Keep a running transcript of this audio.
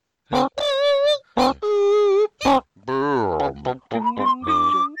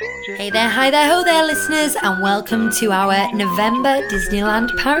Hi there, ho there, listeners, and welcome to our November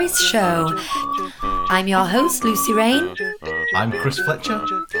Disneyland Paris Show. I'm your host, Lucy Rain. I'm Chris Fletcher.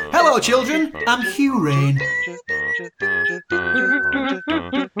 Hello, children. I'm Hugh Rain.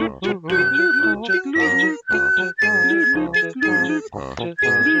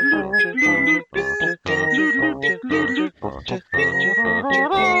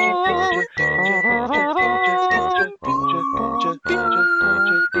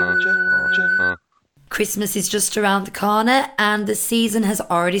 Christmas is just around the corner and the season has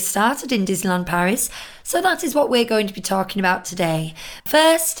already started in Disneyland Paris, so that is what we're going to be talking about today.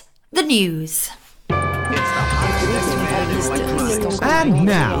 First, the news. And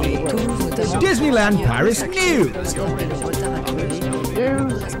now, Disneyland Paris News.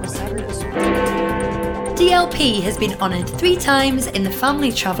 DLP has been honoured 3 times in the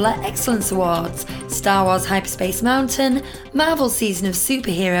Family Traveller Excellence Awards. Star Wars Hyperspace Mountain, Marvel Season of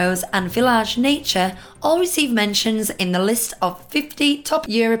Superheroes and Village Nature all receive mentions in the list of 50 top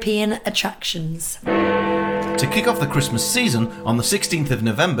European attractions. To kick off the Christmas season, on the 16th of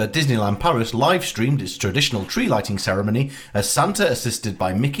November, Disneyland Paris live-streamed its traditional tree lighting ceremony as Santa, assisted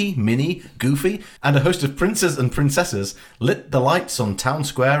by Mickey, Minnie, Goofy, and a host of princes and princesses, lit the lights on Town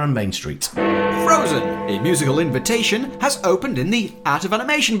Square and Main Street. Frozen, a musical invitation, has opened in the Art of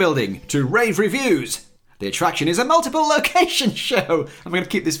Animation building to rave reviews. The attraction is a multiple location show. I'm going to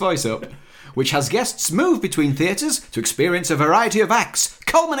keep this voice up. Which has guests move between theatres to experience a variety of acts,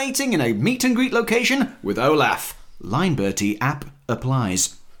 culminating in a meet and greet location with Olaf. Line Bertie app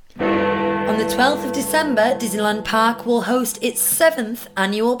applies. On the 12th of December, Disneyland Park will host its 7th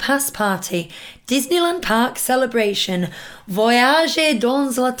annual pass party, Disneyland Park Celebration Voyage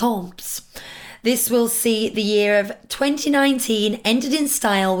dans le Temps. This will see the year of 2019 ended in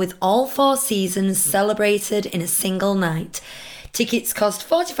style with all 4 seasons celebrated in a single night. Tickets cost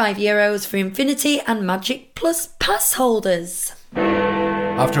 €45 for Infinity and Magic Plus pass holders.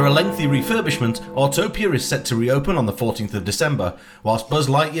 After a lengthy refurbishment, Autopia is set to reopen on the 14th of December, whilst Buzz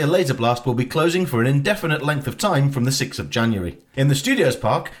Lightyear Laser Blast will be closing for an indefinite length of time from the 6th of January. In the Studios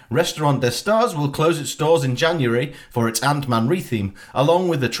Park, Restaurant des Stars will close its doors in January for its Ant-Man re-theme, along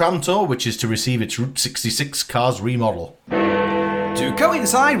with the Tram Tour, which is to receive its Route 66 Cars remodel. To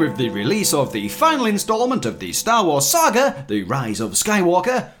coincide with the release of the final instalment of the Star Wars saga, The Rise of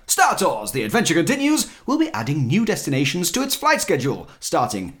Skywalker, Star Tours The Adventure Continues will be adding new destinations to its flight schedule,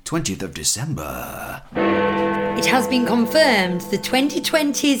 starting 20th of December. It has been confirmed the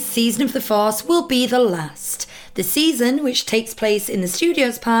 2020's Season of the Force will be the last. The season, which takes place in the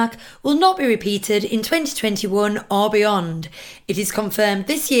Studios Park, will not be repeated in 2021 or beyond. It is confirmed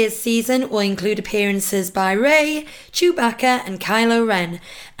this year's season will include appearances by Rey, Chewbacca and Kylo Ren,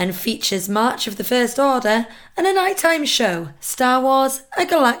 and features March of the First Order and a nighttime show, Star Wars: A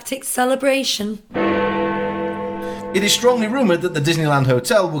Galactic Celebration. It is strongly rumoured that the Disneyland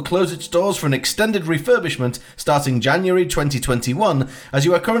Hotel will close its doors for an extended refurbishment starting January 2021, as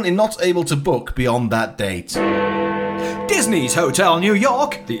you are currently not able to book beyond that date. Disney's Hotel New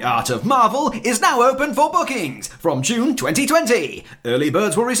York, The Art of Marvel, is now open for bookings from June 2020. Early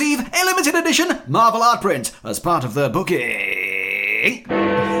birds will receive a limited edition Marvel art print as part of their booking.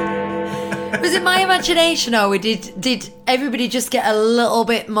 Was it my imagination, or did everybody just get a little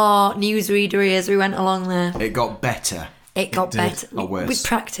bit more newsreadery as we went along there? It got better. It got better. Or worse. With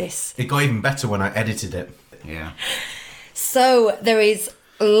practice. It got even better when I edited it. Yeah. So there is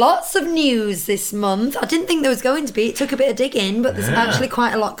lots of news this month. I didn't think there was going to be. It took a bit of digging, but there's actually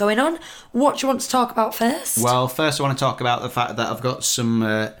quite a lot going on. What do you want to talk about first? Well, first I want to talk about the fact that I've got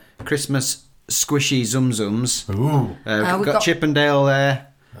some Christmas squishy Zum Zums. Ooh. We've got Chippendale there.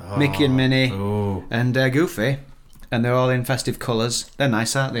 Mickey and Minnie and Goofy, and they're all in festive colours. They're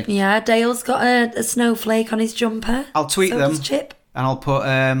nice, aren't they? Yeah, Dale's got a snowflake on his jumper. I'll tweet them, does Chip. And I'll put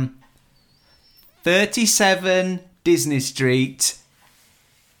 37 Disney Street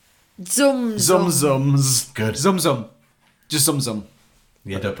Zum Zums. Good. Zum. Just Zum.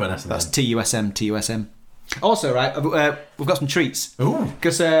 Yeah, don't put an S in That's there. TUSM. Also, right, we've got some treats. Ooh.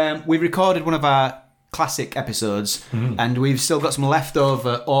 Because we recorded one of our classic episodes, and we've still got some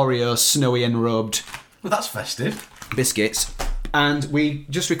leftover Oreo snowy enrobed Well, that's festive. biscuits. And we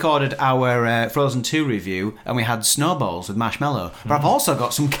just recorded our Frozen 2 review, and we had snowballs with marshmallow. But I've also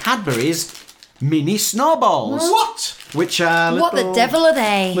got some Cadbury's mini snowballs. What? Which are What the devil are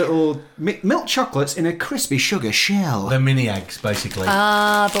they? little milk chocolates in a crispy sugar shell. They're mini eggs, basically.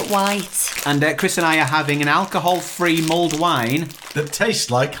 But white. And Chris and I are having an alcohol-free mulled wine. That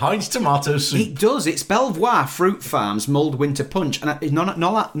tastes like Heinz tomato soup. It does. It's Belvoir Fruit Farms mulled winter punch, and it's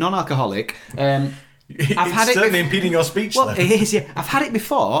non-alcoholic. I've It's had it certainly impeding your speech. Well, though. it is. Yeah, I've had it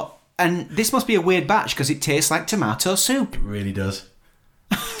before, And this must be a weird batch because it tastes like tomato soup. It really does.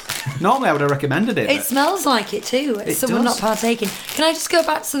 Normally I would have recommended it. It smells like it too. It Someone does. not partaking. Can I just go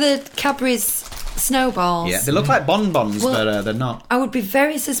back to the Cadbury's snowballs? Yeah, they look like bonbons, Well, but they're not. I would be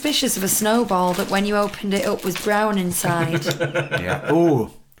very suspicious of a snowball that when you opened it up was brown inside. Yeah. Ooh,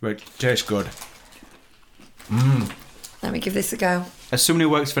 it tastes good. Let me give this a go. As someone who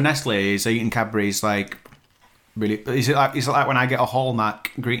works for Nestle, is eating Cadbury's like really? Is it like when I get a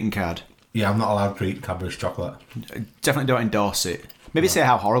Hallmark greeting card? Yeah, I'm not allowed to eat Cadbury's chocolate. Definitely don't endorse it. Maybe say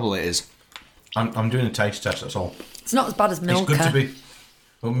how horrible it is. I'm doing a taste test, that's all. It's not as bad as Milka. It's good to be...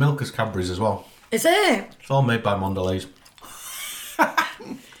 Well, Milka's Cadbury's as well. Is it? It's all made by Mondelez.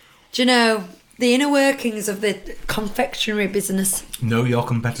 Do you know the inner workings of the confectionery business? Know your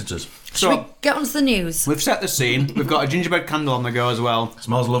competitors. Should we get on to the news? We've set the scene. We've got a gingerbread candle on the go as well.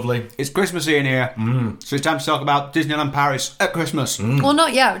 Smells lovely. It's Christmassy in here, so it's time to talk about Disneyland Paris at Christmas. Well,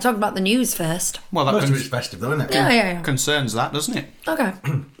 not yet. We're talking about the news first. Well, that Most of it's festive, though, isn't it? Yeah. concerns that, doesn't it? Okay.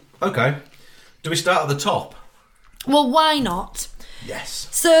 Okay. Do we start at the top? Well, why not? Yes.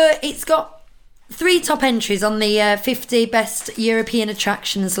 So it's got 3 top entries on the 50 Best European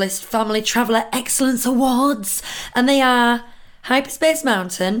Attractions list, Family Traveller Excellence Awards. And they are Hyperspace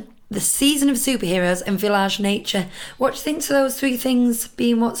Mountain, The Season of Superheroes and Village Nature. What do you think to those 3 things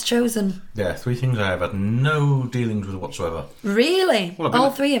being what's chosen? Yeah, 3 things I have had no dealings with whatsoever. Really? Well, I've been-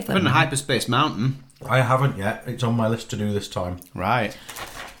 All 3 of I've been them? to Hyperspace Mountain. I haven't yet. It's on my list to do this time. Right.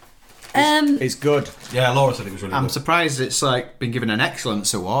 Um, It's good. Yeah, Laura said it was really I'm good. surprised it's like been given an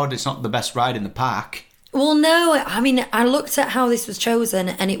excellence award. It's not the best ride in the park. well, no. I mean, I looked at how this was chosen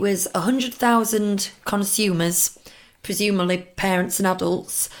and it was 100,000 consumers, presumably parents and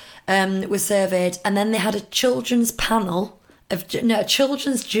adults, were surveyed. And then they had a children's panel, a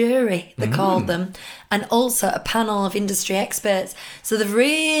children's jury, they called them, and also a panel of industry experts. So they've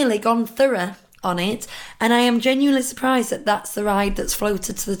really gone thorough on it. And I am genuinely surprised that that's the ride that's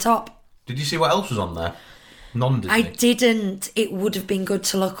floated to the top. Did you see what else was on there? Non-Disney. I didn't. It would have been good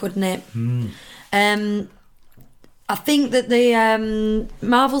to look, wouldn't it? I think that the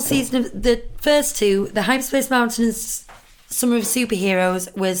Marvel season of the first 2, the Hyperspace Mountain and Summer of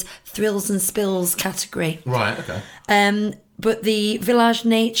Superheroes, was thrills and spills category. Right, okay. But the Village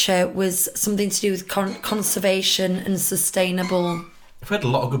Nature was something to do with conservation and sustainable. I've heard a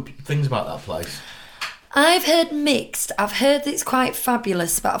lot of good things about that place. I've heard mixed. I've heard that it's quite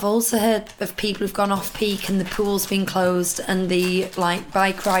fabulous, but I've also heard of people who've gone off peak and the pool's been closed and the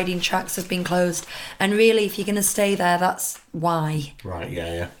bike riding tracks have been closed. And really, if you're going to stay there, that's why. Right,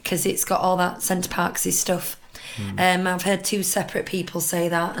 yeah. Because it's got all that Centre Parksy stuff. I've heard 2 separate people say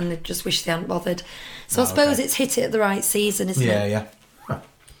that and they just wish they hadn't bothered. So I suppose it's hit it at the right season, isn't it? Yeah. Huh.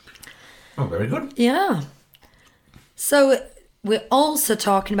 Oh, very good. Yeah. So we're also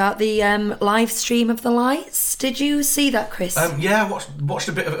talking about the live stream of the lights. Did you see that, Chris? Yeah, watched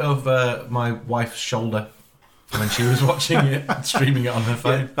a bit of my wife's shoulder when she was watching it, streaming it on her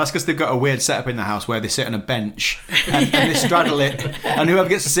phone. That's because they've got a weird setup in the house where they sit on a bench and they straddle it, and whoever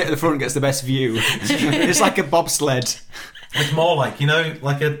gets to sit at the front gets the best view. It's like a bobsled. It's more like,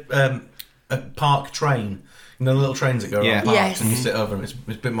 like a park train. You know, the little trains that go around parks, Yes. and you sit over them. It's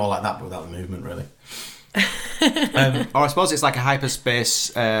a bit more like that, but without the movement, really. Or I suppose it's like a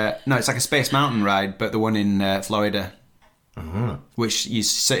hyperspace. No, it's like a Space Mountain ride, but the one in Florida, which you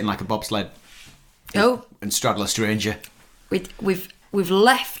sit in like a bobsled and straddle a stranger. We've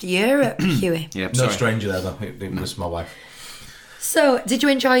left Europe, Huey. Yep, No sorry. stranger there, though. It was my wife. So, did you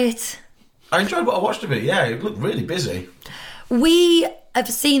enjoy it? I enjoyed what I watched of it, yeah. It looked really busy. We have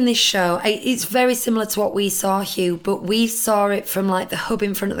seen this show. It's very similar to what we saw, Hugh, but we saw it from like the hub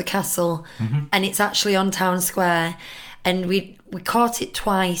in front of the castle, and it's actually on Town Square. And we caught it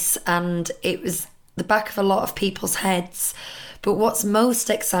twice, and it was the back of a lot of people's heads. But what's most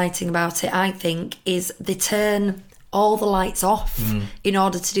exciting about it, I think, is they turn all the lights off in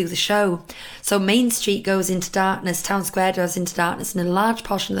order to do the show. So Main Street goes into darkness, Town Square goes into darkness, and a large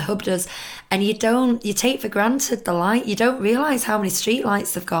portion of the hub does. And you take for granted the light. You don't realise how many street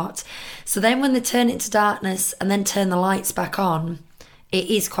lights they've got. So then when they turn it to darkness and then turn the lights back on, it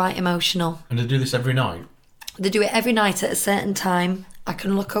is quite emotional. And they do this every night? They do it every night at a certain time. I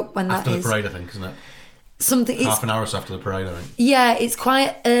can look up when that is. After the parade, I think, isn't it? Something. Half an hour or so after the parade, I think. Yeah, it's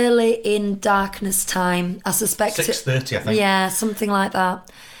quite early in darkness time. I suspect 6:30, I think. Yeah, something like that.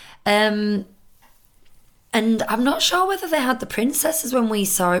 And I'm not sure whether they had the princesses when we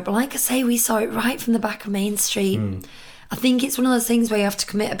saw it, but like I say, we saw it right from the back of Main Street. I think it's one of those things where you have to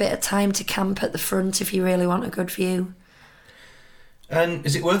commit a bit of time to camp at the front if you really want a good view. And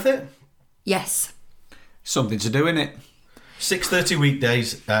is it worth it? Yes. Something to do in it. 6:30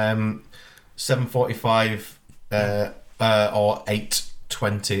 weekdays, 7:45 or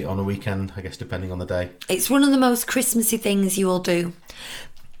 8:20 on a weekend, I guess, depending on the day. It's one of the most Christmassy things you will do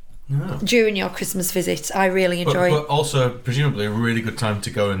during your Christmas visit. I really enjoy it. But also, presumably, a really good time to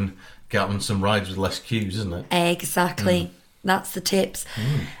go and get on some rides with less queues, isn't it? Exactly. That's the tips.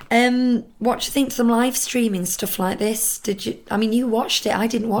 What do you think to some live streaming stuff like this? Did you? I mean, you watched it. I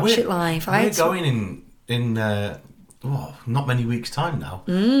didn't watch it live. We're going in not many weeks' time now.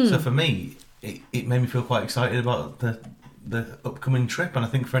 So for me, it made me feel quite excited about the upcoming trip. And I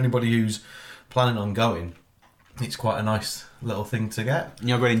think for anybody who's planning on going, it's quite a nice little thing to get.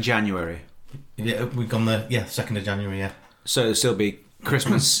 You're going in January? Yeah, we've gone 2nd of January, yeah. So it'll still be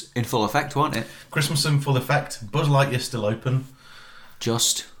Christmas in full effect, won't it? Christmas in full effect. Buzz Lightyear's still open.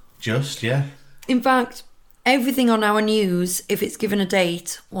 Just, yeah. In fact, everything on our news, if it's given a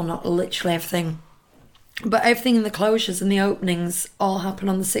date, well, not literally everything, but everything in the closures and the openings all happen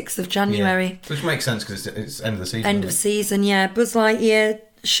on the 6th of January. Yeah. Which makes sense because it's end of the season. End of season, yeah. Buzz Lightyear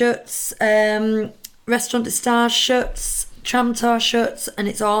shuts, Restaurant des Stars shuts, Tramtor shuts, and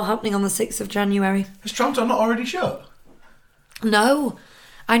it's all happening on the 6th of January. Is Tramtor not already shut? No.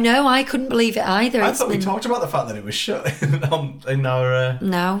 I know, I couldn't believe it either. I thought we talked about the fact that it was shut in our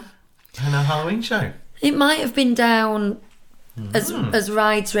Halloween show. It might have been down as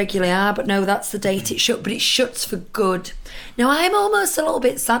rides regularly are, but no, that's the date it shut, but it shuts for good. Now, I'm almost a little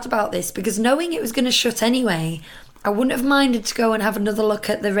bit sad about this because knowing it was going to shut anyway, I wouldn't have minded to go and have another look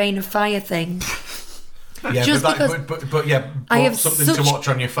at the Rain of Fire thing. Yeah, just but I have something to watch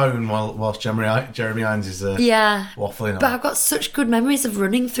on your phone whilst Jeremy Irons is waffling on. But I've got such good memories of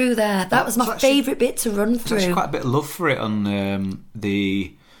running through there. That was my favourite bit to run through. There's quite a bit of love for it on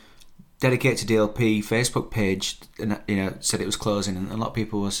the Dedicated to DLP Facebook page, and said it was closing, and a lot of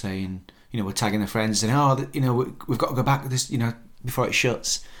people were saying, we're tagging their friends saying, we've got to go back this, before it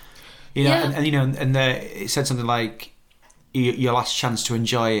shuts. And it said something like your last chance to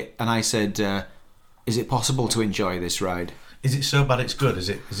enjoy it, and I said, is it possible to enjoy this ride? Is it so bad it's good? Is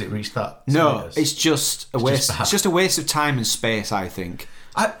it reached that? No, status? it's just a waste. It's just a waste of time and space, I think.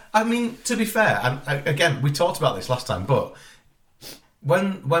 I mean, to be fair, and again, we talked about this last time, but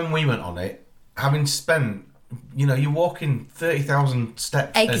when we went on it, having spent, you're walking 30,000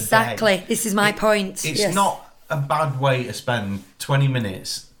 steps exactly. a day. This is my point. It's not a bad way to spend 20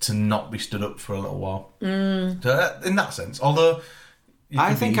 minutes to not be stood up for a little while. So, in that sense, although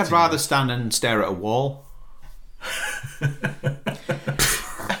I think I'd rather stand and stare at a wall.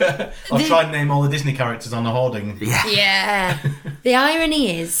 I'll try and name all the Disney characters on the hoarding. Yeah. The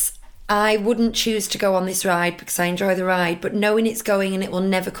irony is, I wouldn't choose to go on this ride because I enjoy the ride, but knowing it's going and it will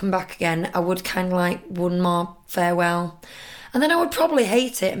never come back again, I would kind of like one more farewell. And then I would probably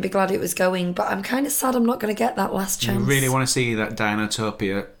hate it and be glad it was going, but I'm kind of sad I'm not going to get that last chance. You really want to see that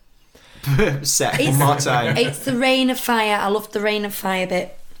Dinotopia set one more time. It's the Rain of Fire. I love the Rain of Fire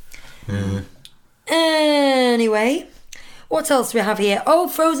bit. Anyway, what else do we have here? Oh,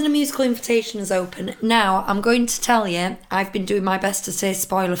 Frozen a Musical Invitation is open. Now, I'm going to tell you, I've been doing my best to stay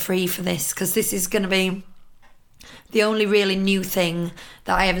spoiler-free for this, because this is going to be the only really new thing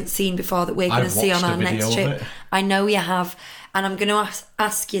that I haven't seen before that we're going to see on our next trip. I know you have, and I'm going to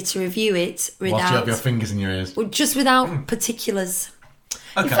ask you to review it without... Whilst you have your fingers in your ears. Just without particulars.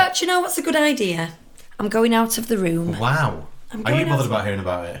 Okay. In fact, you know what's a good idea? I'm going out of the room. Wow. Are you bothered about hearing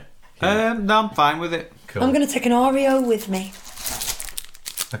about it? No, I'm fine with it. Cool. I'm going to take an Oreo with me.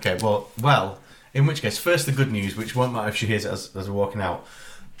 Okay, well, in which case, first the good news, which won't matter if she hears it as we're walking out.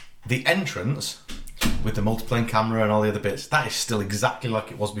 The entrance with the multiplane camera and all the other bits, that is still exactly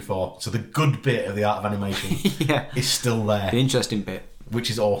like it was before. So the good bit of the art of animation is still there. The interesting bit. Which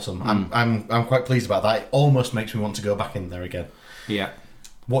is awesome. I'm quite pleased about that. It almost makes me want to go back in there again. Yeah.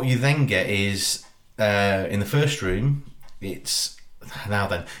 What you then get is, in the first room, it's... Now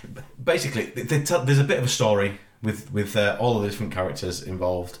then, basically, there's a bit of a story with all of the different characters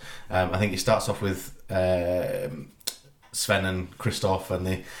involved. I think it starts off with Sven and Kristoff, and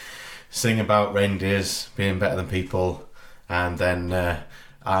they sing about reindeers being better than people, and then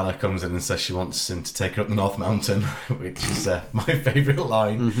Anna comes in and says she wants him to take her up the North Mountain, which is my favourite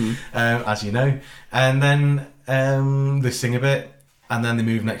line, as you know. And then they sing a bit, and then they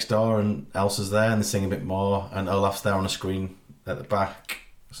move next door, and Elsa's there, and they sing a bit more, and Olaf's there on a screen at the back,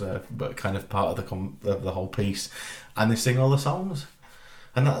 so but kind of part of the whole piece, and they sing all the songs,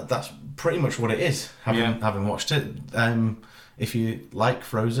 and that's pretty much what it is. Having watched it, if you like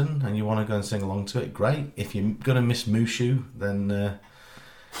Frozen and you want to go and sing along to it, great. If you're gonna miss Mushu, then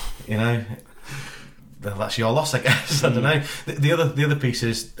that's your loss, I guess. I don't know. The other piece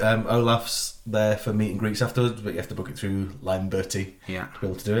is Olaf's there for meet and greets afterwards, but you have to book it through Line Bertie to be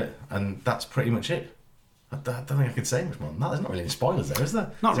able to do it, and that's pretty much it. I don't think I could say much more than that. There's not really any spoilers there, is there?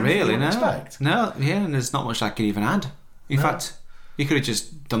 Not really, no. Expect? No, yeah, and there's not much I could even add. In fact, you could have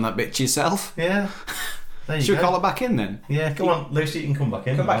just done that bit to yourself. Yeah. Should we call her back in then? Yeah, come on, Lucy, you can come back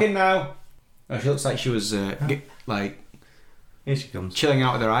in. Come back in now. Oh, she looks like she was here she comes, chilling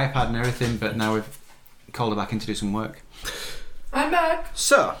out with her iPad and everything, but now we've called her back in to do some work. I'm back.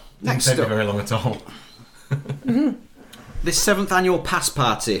 So, next up. Didn't take me very long at all. This 7th annual pass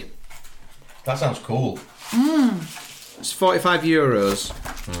party. That sounds cool. It's €45.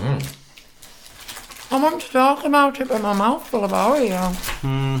 I want to talk about it, but my mouth's full of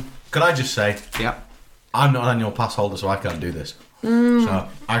Oreo. Could I just say, I'm not an annual pass holder, so I can't do this. So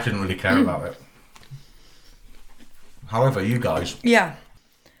I shouldn't really care about it. However, you guys... Yeah.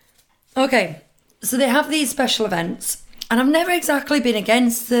 Okay, so they have these special events, and I've never exactly been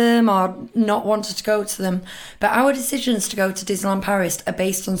against them or not wanted to go to them, but our decisions to go to Disneyland Paris are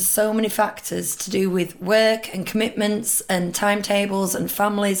based on so many factors to do with work and commitments and timetables and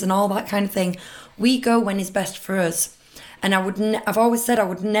families and all that kind of thing. We go when is best for us. And I've always said I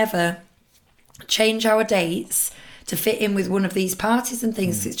would never change our dates to fit in with one of these parties and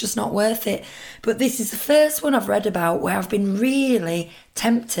things. It's just not worth it. But this is the first one I've read about where I've been really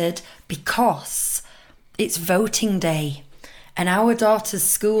tempted because it's voting day and our daughter's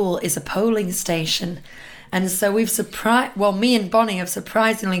school is a polling station. And so me and Bonnie have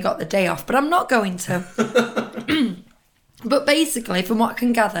surprisingly got the day off, but I'm not going to. But basically, from what I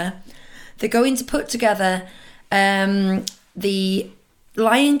can gather, they're going to put together the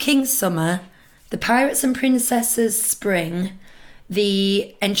Lion King summer, the Pirates and Princesses spring,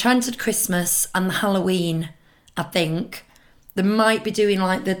 the Enchanted Christmas, and the Halloween, I think. They might be doing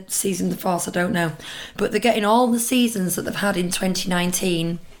like the season of the Force, I don't know. But they're getting all the seasons that they've had in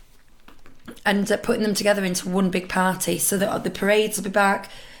 2019 and putting them together into one big party so that the parades will be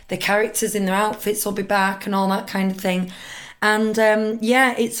back, the characters in their outfits will be back and all that kind of thing. And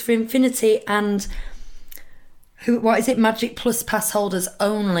it's for Infinity and... Magic Plus pass holders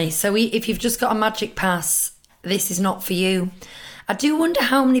only. So if you've just got a Magic Pass, this is not for you. I do wonder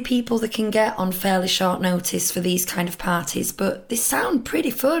how many people they can get on fairly short notice for these kind of parties, but they sound pretty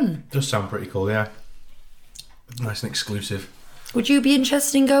fun. Does sound pretty cool, yeah. Nice and exclusive. Would you be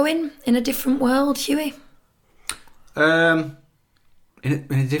interested in going in a different world, Huey? In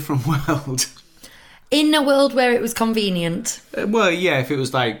a different world? In a world where it was convenient. If it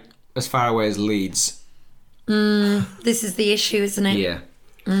was like as far away as Leeds. This is the issue, isn't it? Yeah.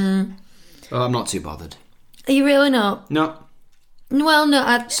 Oh, I'm not too bothered. Are you really not? No. Well, no.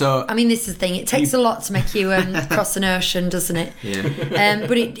 I mean, this is the thing. It takes a lot to make you cross an ocean, doesn't it? Yeah.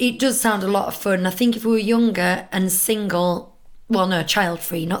 But it does sound a lot of fun. I think if we were younger and single, well, no,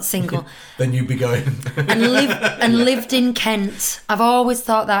 child-free, not single. Then you'd be going. and lived in Kent. I've always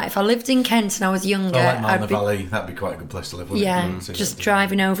thought that if I lived in Kent and I was younger, I'd be... Valley, that'd be quite a good place to live, wouldn't it? Yeah, just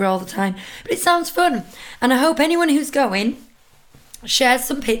driving over all the time. But it sounds fun. And I hope anyone who's going shares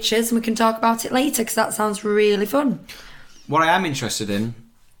some pictures and we can talk about it later because that sounds really fun. What I am interested in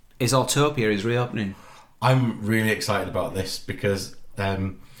is Autopia is reopening. I'm really excited about this because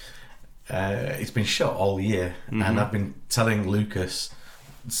it's been shut all year, and I've been telling Lucas,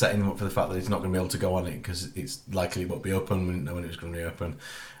 setting him up for the fact that he's not going to be able to go on it because it's likely it won't be open. We didn't know when it was going to reopen,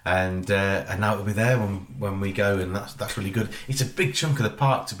 and now it'll be there when we go, and that's really good. It's a big chunk of the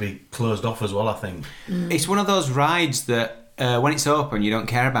park to be closed off as well, I think. It's one of those rides that when it's open you don't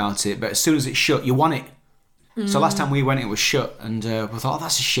care about it, but as soon as it's shut you want it. So last time we went it was shut, and we thought,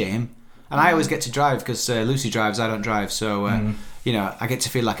 that's a shame. And I always get to drive because Lucy drives, I don't drive, so I get to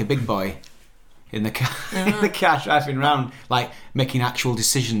feel like a big boy in the car, in the car driving around, like making actual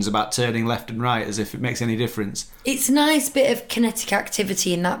decisions about turning left and right, as if it makes any difference. It's a nice bit of kinetic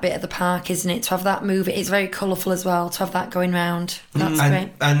activity in that bit of the park, isn't it? To have that move, it's very colourful as well. To have that going round, that's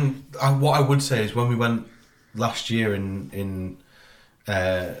great. And what I would say is, when we went last year in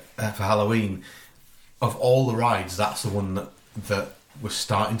for Halloween, of all the rides, that's the one that was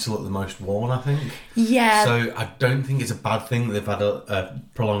starting to look the most worn, I think. Yeah. So I don't think it's a bad thing that they've had a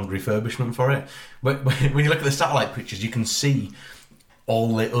prolonged refurbishment for it. But when you look at the satellite pictures, you can see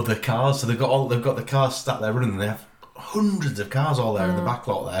all the other cars. So they've got the cars sat there running, and they have hundreds of cars all there in the back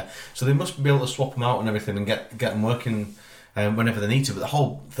lot there. So they must be able to swap them out and everything and get them working whenever they need to. But the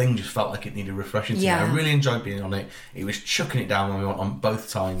whole thing just felt like it needed refreshing to me. I really enjoyed being on it. It was chucking it down when we went on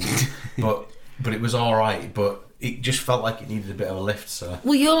both times, but it was all right. But it just felt like it needed a bit of a lift. So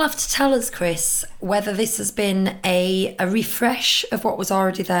Well, you'll have to tell us, Chris, whether this has been a refresh of what was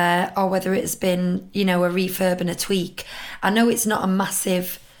already there or whether it has been, a refurb and a tweak. I know it's not a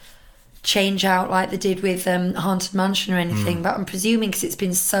massive change out like they did with Haunted Mansion or anything, but I'm presuming because it's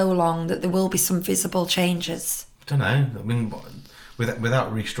been so long that there will be some visible changes. I don't know. I mean,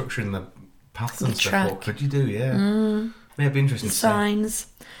 without restructuring the paths and The stuff, track. what could you do? Yeah, it'd be interesting to see. Signs.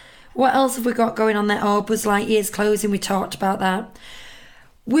 What else have we got going on there? Oh, Buzz Lightyear's closing. We talked about that.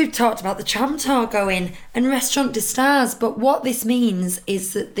 We've talked about the tram tour going and Restaurant des Stars, but what this means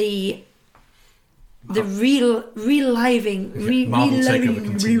is that the Marvel takeover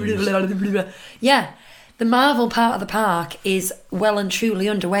continues. Yeah, the Marvel part of the park is well and truly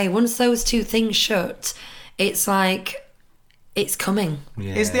underway. Once those two things shut, it's like it's coming.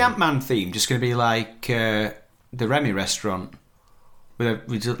 Yeah. Is the Ant-Man theme just going to be like the Remy restaurant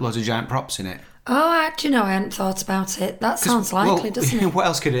with loads of giant props in it? Oh, do you know, I hadn't thought about it. That sounds likely, doesn't it? What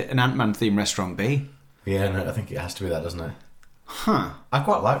else could an Ant-Man themed restaurant be? Yeah, no, I think it has to be that, doesn't it? Huh. I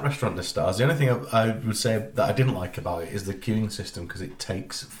quite like Restaurant des Stars. The only thing I would say that I didn't like about it is the queuing system, because it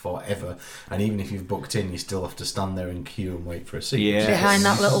takes forever, and even if you've booked in, you still have to stand there and queue and wait for a seat. Yeah. Behind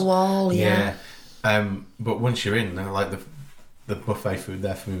that little wall, yeah. But once you're in, like the buffet food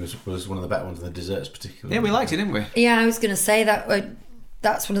there for me was one of the better ones, and the desserts particularly. Yeah, we liked it, didn't we? Yeah, I was going to say that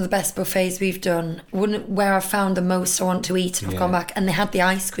that's one of the best buffets we've done. Where I've found the most I want to eat, and I've gone back, and they had the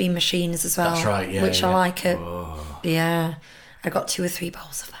ice cream machines as well. That's right, yeah. Which yeah. I like it. Oh. Yeah, I got 2 or 3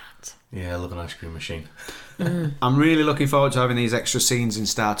 bowls of that. Yeah, I love an ice cream machine. I'm really looking forward to having these extra scenes in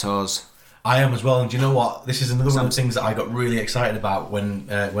Star Tours. I am as well, and do you know what? This is another one of the things that I got really excited about when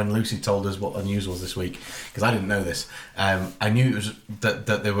Lucy told us what the news was this week, because I didn't know this. I knew it was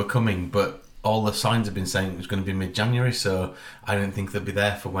that they were coming, but all the signs have been saying it was going to be mid-January, so I didn't think they'd be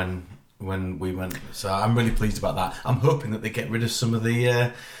there for when we went. So I'm really pleased about that. I'm hoping that they get rid of some of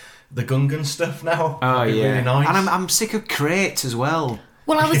the Gungan stuff now. Oh, That'd be yeah. really nice. And I'm sick of crates as well.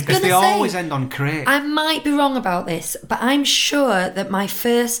 Well, I was Because going to they say, always end on crate. I might be wrong about this, but I'm sure that my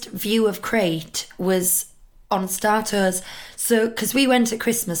first view of Crate was on Star Tours. So, because we went at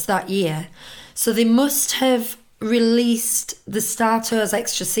Christmas that year, so they must have released the Star Tours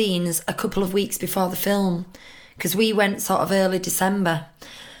extra scenes a couple of weeks before the film, because we went sort of early December.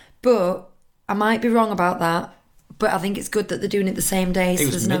 But I might be wrong about that. But I think it's good that they're doing it the same day, so It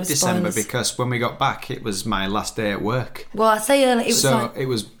was there's no mid-December spoilers. because when we got back, it was my last day at work. Well, I say early. It was So like, it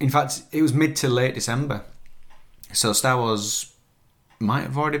was, in fact, it was mid to late December. So Star Wars might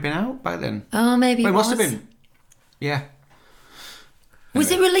have already been out by then. oh, maybe Well, it it must was. have been. Yeah. Was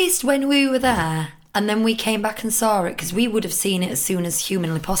it released when we were there and then we came back and saw it? Because we would have seen it as soon as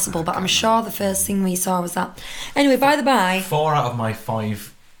humanly possible, but I'm sure the first thing we saw was that. Anyway, by the by, 4 out of my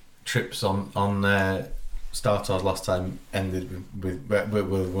 5 trips on Star Tours last time ended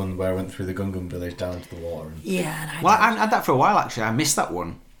with one where I went through the Gungan village down to the water. And yeah. And I Well, I had that for a while, actually. I missed that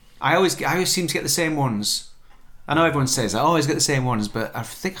one. I always seem to get the same ones. I know everyone says I always get the same ones, but I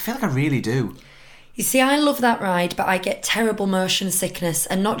feel like I really do. You see, I love that ride, but I get terrible motion sickness,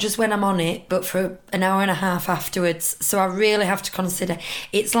 and not just when I'm on it, but for an hour and a half afterwards. So I really have to consider.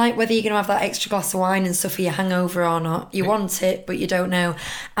 It's like whether you're going to have that extra glass of wine and suffer your hangover or not. You want it, but you don't know.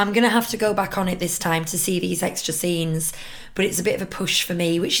 I'm going to have to go back on it this time to see these extra scenes, but it's a bit of a push for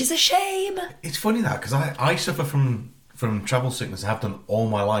me, which is a shame. it's funny that, because I suffer from travel sickness. I have done all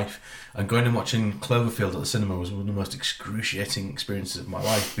my life, and going and watching Cloverfield at the cinema was one of the most excruciating experiences of my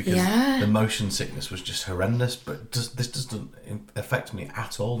life, because the motion sickness was just horrendous. But this doesn't affect me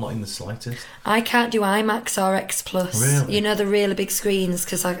at all, not in the slightest. I can't do IMAX or X Plus. Really? You know, the really big screens,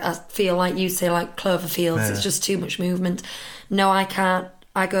 because I feel like you say, like Cloverfields, Yeah. it's just too much movement. No, I can't.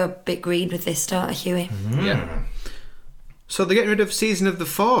 I go a bit green with this, don't I, Huey? Yeah. So they're getting rid of Season of the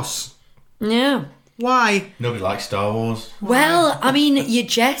Force. Yeah. Why? Nobody likes Star Wars. Well, I mean, you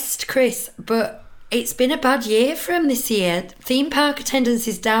jest, Chris, but it's been a bad year for them this year. Theme park attendance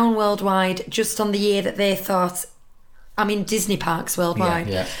is down worldwide just on the year that they thought... I mean, Disney parks worldwide.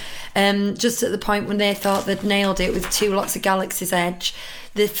 Yeah. Just at the point when they thought they'd nailed it with Lots of Galaxy's Edge.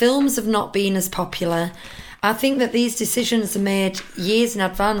 The films have not been as popular. I think that these decisions are made years in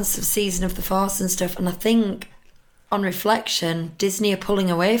advance of Season of the Force and stuff, and I think, on reflection, Disney are pulling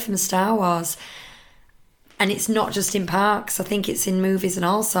away from Star Wars. And it's not just in parks. I think it's in movies and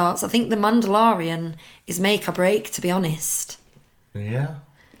all sorts. I think The Mandalorian is make or break, to be honest. Yeah.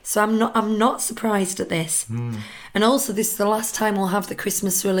 So I'm not surprised at this. And also, this is the last time we'll have the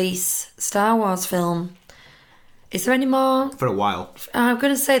Christmas release Star Wars film. Is there any more? For a while. I'm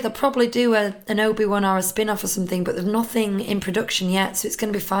going to say they'll probably do an Obi-Wan or a spin-off or something, but there's nothing in production yet, so it's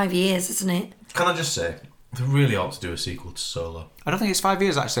going to be 5 years, isn't it? Can I just say, They really ought to do a sequel to Solo. I don't think it's 5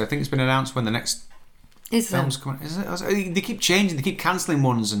 years, actually. I think it's been announced when the next film's coming. Is it? They keep changing. They keep cancelling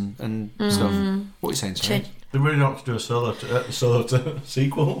ones and stuff. What are you saying, sorry? They really ought to do a Solo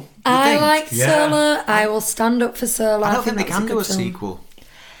sequel. I like Solo. I will stand up for Solo. I don't think they can do a sequel.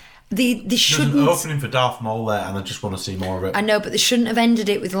 They shouldn't. There's an opening for Darth Maul there, and I just want to see more of it. I know, but they shouldn't have ended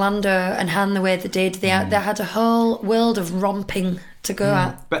it with Lando and Han the way they did. They had a whole world of romping to go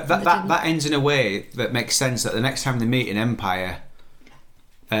at. But that ends in a way that makes sense. That the next time they meet in Empire,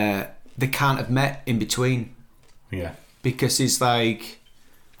 they can't have met in between. Yeah, because he's like,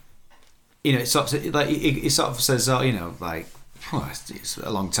 it sort of says, it's a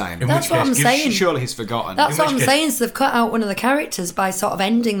long time. That's what I'm saying. Surely he's forgotten. That's what I'm saying. So they've cut out one of the characters by sort of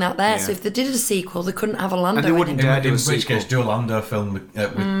ending that there. Yeah. So if they did a sequel, they couldn't have a Lando. And they wouldn't dare do a in sequel. which case, do a Lando film with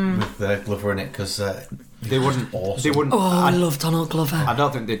Glover in it, because they wouldn't. Awesome. They wouldn't. I love Donald Glover. I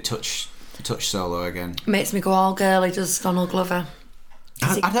don't think they'd touch Solo again. Makes me go all girly. Does Donald Glover?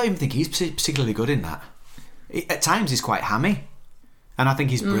 I don't even think he's particularly good in that. At times, he's quite hammy, and I think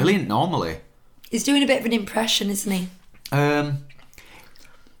he's brilliant normally. He's doing a bit of an impression, isn't he? Have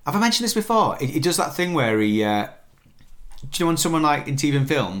I mentioned this before? He does that thing where he, do you know when someone like in TV and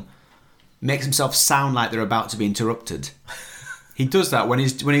film makes himself sound like they're about to be interrupted? He does that when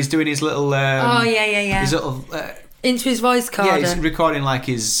he's doing his little. His little into his voice card. Yeah, he's recording like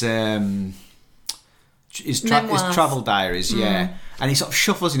his travel diaries. Yeah. And he sort of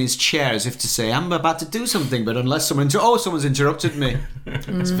shuffles in his chair as if to say, I'm about to do something, but unless someone's interrupted me.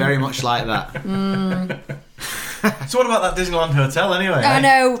 It's very much like that. So what about that Disneyland hotel anyway? I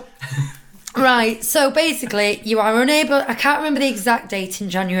know. Right, so basically you are unable, I can't remember the exact date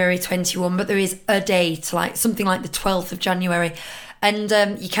in January 21, but there is a date, like something like the 12th of January. And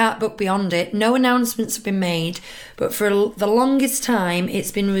you can't book beyond it. No announcements have been made, but for the longest time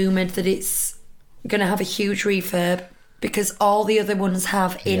it's been rumoured that it's going to have a huge refurb, because all the other ones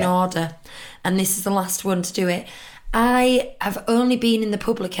have in order, and this is the last one to do it. I have only been in the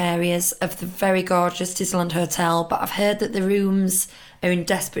public areas of the very gorgeous Disneyland Hotel, but I've heard that the rooms are in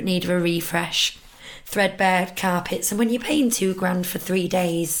desperate need of a refresh. Threadbare carpets, and when you're paying $2,000 for 3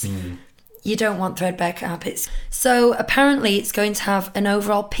 days, you don't want threadbare carpets. So apparently it's going to have an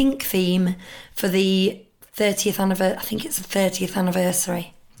overall pink theme for the 30th anniversary. I think it's the 30th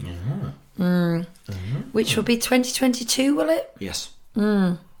anniversary. Which will be 2022, will it? Yes.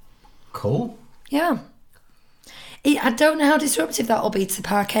 Cool. Yeah. I don't know how disruptive that will be to the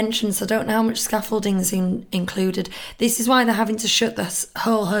park entrance. I don't know how much scaffolding is included. This is why they're having to shut the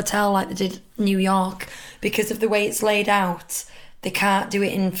whole hotel like they did New York, because of the way it's laid out. They can't do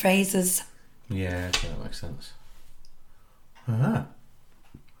it in phases. Yeah, that makes sense.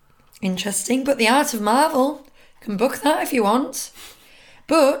 Interesting. But the Art of Marvel, can book that if you want.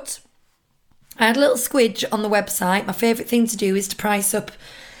 But I had a little squidge on the website. My favourite thing to do is to price up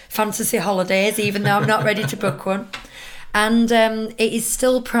fantasy holidays, even though I'm not ready to book one. And it is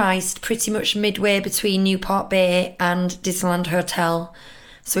still priced pretty much midway between Newport Bay and Disneyland Hotel.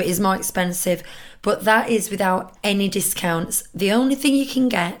 So it is more expensive. But that is without any discounts. The only thing you can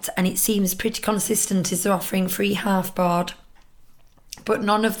get, and it seems pretty consistent, is they're offering free half-board. But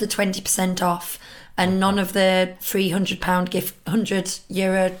none of the 20% off, and none of the free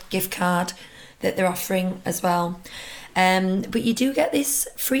 €100 gift card that they're offering as well. But you do get this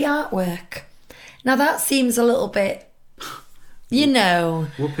free artwork. Now that seems a little bit,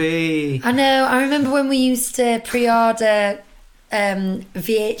 Whoopee. I know. I remember when we used to pre-order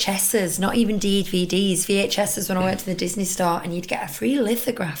VHSs, not even DVDs, VHSs when I went to the Disney store, and you'd get a free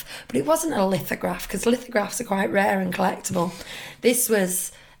lithograph. But it wasn't a lithograph, because lithographs are quite rare and collectible. This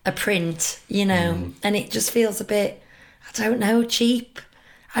was a print, and it just feels a bit, I don't know, cheap.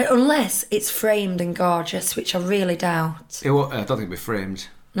 Unless it's framed and gorgeous, which I really doubt. I don't think it'll be framed.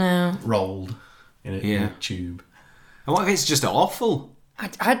 No. Rolled in a tube. And what if it's just awful?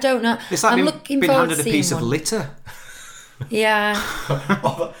 I don't know. It's like being handed a piece of litter. Yeah.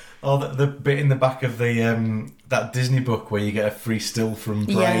 or the bit in the back of the that Disney book where you get a free still from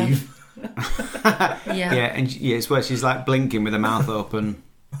Brave. Yeah. It's where she's like blinking with her mouth open.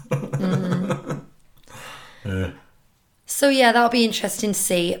 So yeah, that'll be interesting to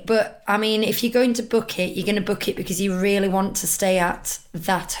see. But I mean, if you're going to book it, you're going to book it because you really want to stay at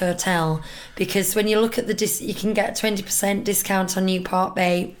that hotel. Because when you look at you can get a 20% discount on Newport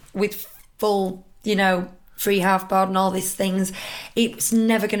Bay with full, free half-board and all these things. It's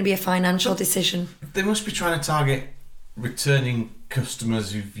never going to be a financial decision. They must be trying to target returning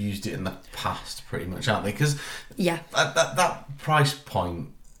customers who've used it in the past, pretty much, aren't they? Because at that price point,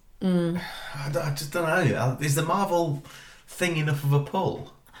 I just don't know. Is the Marvel thing enough of a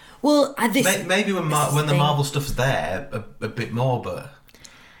pull? Well, maybe when the Marvel stuff's there, a bit more, but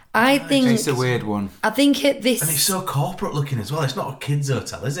I think it's a weird one. I think and it's so corporate looking as well. It's not a kids'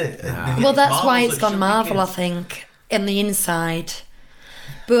 hotel, is it? No. well, that's Marvel's why it's gone shouldn't be Marvel, I kids. think, in the inside.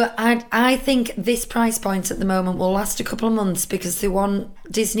 But I think this price point at the moment will last a couple of months because they want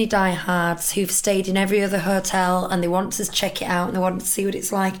Disney diehards who've stayed in every other hotel and they want to check it out and they want to see what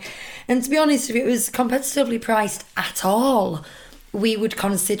it's like. And to be honest, if it was competitively priced at all, we would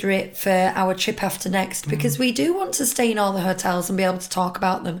consider it for our trip after next because we do want to stay in all the hotels and be able to talk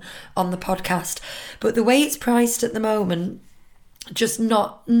about them on the podcast. But the way it's priced at the moment, just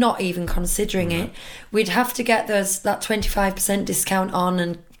not even considering it, we'd have to get that 25% discount on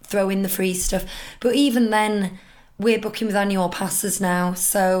and throw in the free stuff. But even then, we're booking with annual passes now,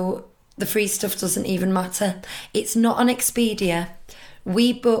 so the free stuff doesn't even matter. It's not on Expedia.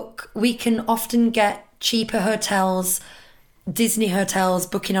 We can often get cheaper hotels, Disney hotels,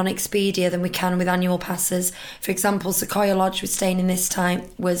 booking on Expedia than we can with annual passes. For example, Sequoia Lodge we're staying in this time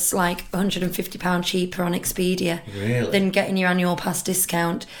was like £150 cheaper on Expedia than getting your annual pass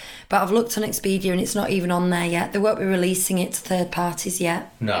discount. But I've looked on Expedia and it's not even on there yet. They won't be releasing it to third parties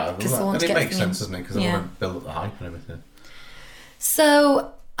yet. No, and it makes sense, doesn't it? Because they want to build up the hype and everything.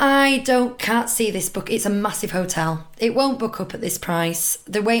 So I can't see this book. It's a massive hotel. It won't book up at this price.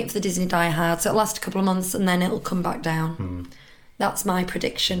 They're waiting for the Disney diehards. It'll last a couple of months and then it'll come back down. That's my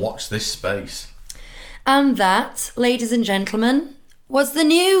prediction. Watch this space. And that, ladies and gentlemen, was the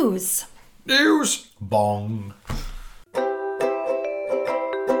news. News! Bong.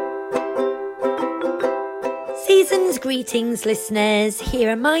 Season's greetings, listeners. Here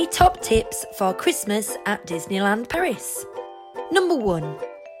are my top tips for Christmas at Disneyland Paris. Number 1.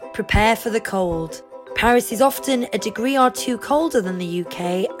 Prepare for the cold. Paris is often a degree or two colder than the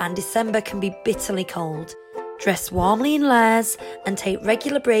UK, and December can be bitterly cold. Dress warmly in layers and take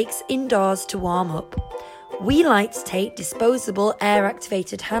regular breaks indoors to warm up. We like to take disposable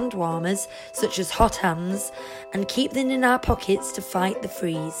air-activated hand warmers, such as hot hands, and keep them in our pockets to fight the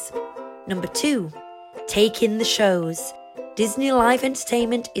freeze. Number 2. Take in the shows. Disney live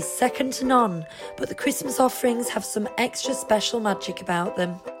entertainment is second to none, but the Christmas offerings have some extra special magic about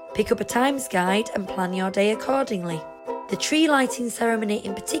them. Pick up a Times Guide and plan your day accordingly. The tree lighting ceremony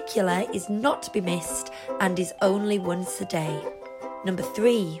in particular is not to be missed and is only once a day. Number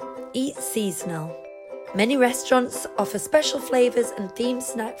 3. Eat seasonal. Many restaurants offer special flavours and themed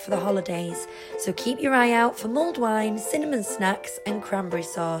snacks for the holidays, so keep your eye out for mulled wine, cinnamon snacks and cranberry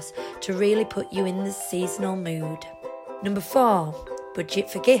sauce to really put you in the seasonal mood. Number 4. Budget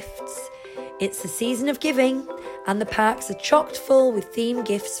for gifts. It's the season of giving, and the parks are chocked full with themed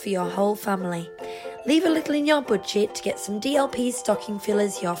gifts for your whole family. Leave a little in your budget to get some DLP stocking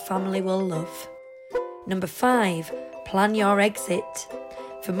fillers your family will love. Number 5. Plan your exit.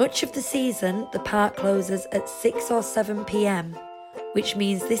 For much of the season, the park closes at 6 or 7 p.m, which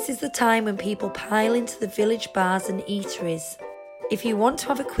means this is the time when people pile into the village bars and eateries. If you want to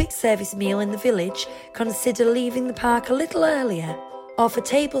have a quick service meal in the village, consider leaving the park a little earlier, or for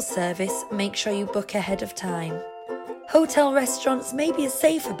table service, make sure you book ahead of time. Hotel restaurants may be a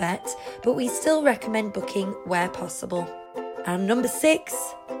safer bet, but we still recommend booking where possible. And number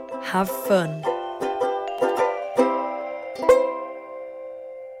 6, have fun.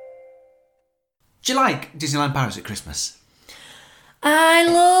 Do you like Disneyland Paris at Christmas? I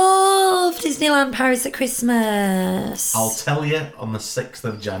love Disneyland Paris at Christmas. I'll tell you on the 6th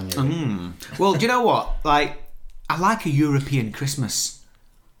of January. Well, do you know what? I like a European Christmas.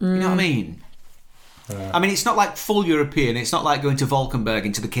 You know what I mean? I mean, it's not like full European. It's not like going to Valkenburg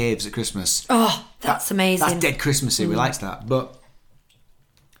into the caves at Christmas. Oh, that's amazing. That's dead Christmassy. We like that. But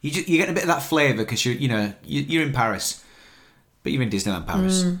you get a bit of that flavour because you're in Paris, but you're in Disneyland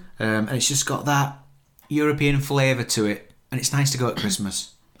Paris, and it's just got that European flavour to it. And it's nice to go at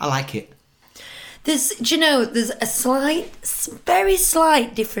Christmas. I like it. There's a very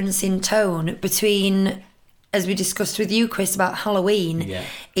slight difference in tone between, as we discussed with you, Chris, about Halloween,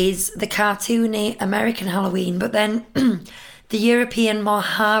 is the cartoony American Halloween, but then the European more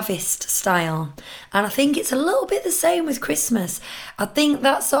harvest style. And I think it's a little bit the same with Christmas. I think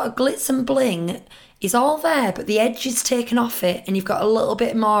that sort of glitz and bling is all there, but the edge is taken off it, and you've got a little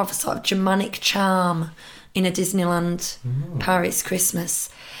bit more of a sort of Germanic charm in a Disneyland Paris Christmas.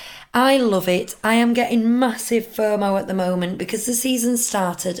 I love it. I am getting massive FOMO at the moment because the season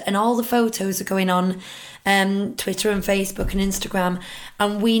started and all the photos are going on Twitter and Facebook and Instagram,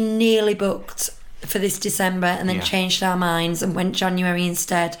 and we nearly booked for this December and then changed our minds and went January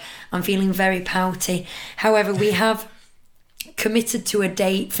instead. I'm feeling very pouty. However, we have committed to a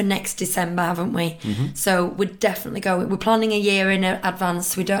date for next December, haven't we? Mm-hmm. So we're definitely going. We're planning a year in advance,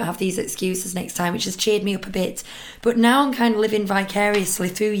 so we don't have these excuses next time, which has cheered me up a bit. But now I'm kind of living vicariously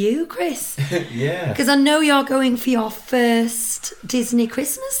through you, Chris. Yeah. Because I know you're going for your first Disney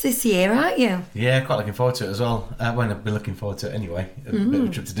Christmas this year, aren't you? Yeah, quite looking forward to it as well. Well, I've been looking forward to it anyway. A bit of a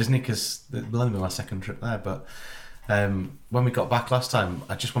trip to Disney, because it'll only be my second trip there. But when we got back last time,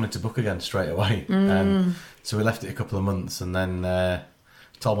 I just wanted to book again straight away. So we left it a couple of months, and then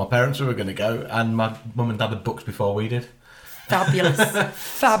told my parents we were going to go, and my mum and dad had booked before we did. Fabulous.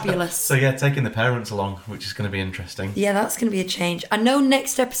 Fabulous. So yeah, taking the parents along, which is going to be interesting. Yeah, that's going to be a change. I know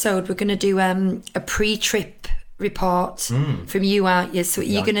next episode we're going to do a pre-trip report from you, aren't you? So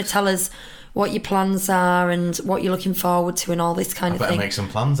you're going to tell us what your plans are and what you're looking forward to and all this kind of better thing. Make some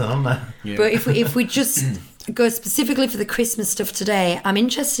plans then, aren't there? Yeah. But if we just go specifically for the Christmas stuff today, I'm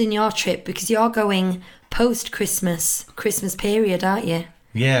interested in your trip because you're going post-Christmas period, aren't you?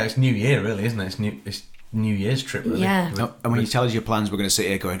 Yeah, it's New Year, really, isn't it? It's New Year's trip, really. Yeah. No, and when you tell us your plans, we're going to sit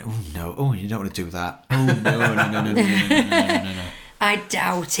here going, oh no, oh, you don't want to do that. Oh no. I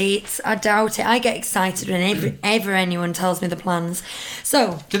doubt it. I get excited whenever anyone tells me the plans.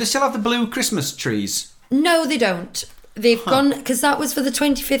 So, Do they still have the blue Christmas trees? no, they don't. They've gone, because that was for the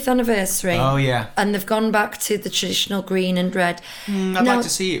 25th anniversary. Oh yeah. And they've gone back to the traditional green and red. I'd Now, like to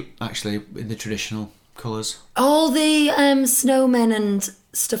see it actually in the traditional colours. all the snowmen and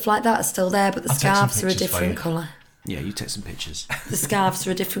stuff like that are still there, but the I'll take some scarves are a pictures for different you. colour. Yeah, you take some pictures. The scarves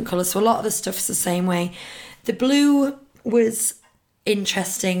are a different colour, so a lot of the stuff's the same way. The blue was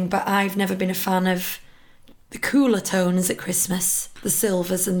interesting, but I've never been a fan of the cooler tones at Christmas, the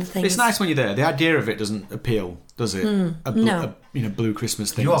silvers and the things. It's nice when you're there. The idea of it doesn't appeal, does it? no. Blue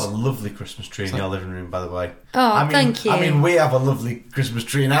Christmas things. You have a lovely Christmas tree in your living room, by the way. Oh, thank you. I mean, we have a lovely Christmas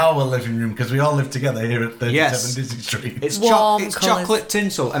tree in our living room because we all live together here at 37 Yes. Disney Street. It's, Warm it's colours. chocolate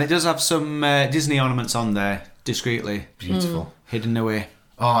tinsel, and it does have some Disney ornaments on there, discreetly Beautiful. hidden away.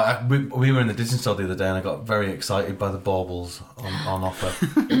 Oh, we were in the Disney store the other day and I got very excited by the baubles on offer.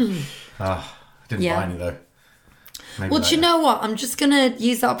 I didn't buy any though. Maybe Well, do you later. know what? I'm just going to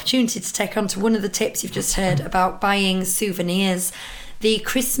use the opportunity to take on to one of the tips you've just heard about buying souvenirs. The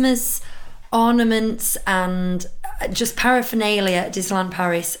Christmas ornaments and just paraphernalia at Disneyland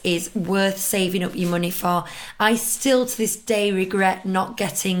Paris is worth saving up your money for. I still to this day regret not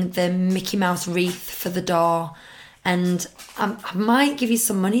getting the Mickey Mouse wreath for the door. And I might give you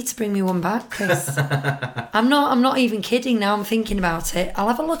some money to bring me one back, Chris. I'm not even kidding now. I'm thinking about it. I'll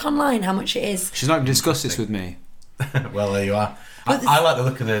have a look online how much it is. She's not even discussed this with me. Well, there you are. I like the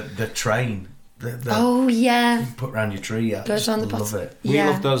look of the train. Oh yeah, You put around your tree. I goes just on the love bottom. it. We Yeah.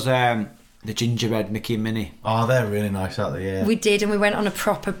 love those the gingerbread Mickey and Minnie. Oh, they're really nice, aren't they? Yeah. We did, and we went on a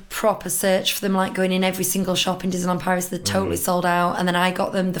proper search for them, like going in every single shop in Disneyland Paris. They're totally sold out, and then I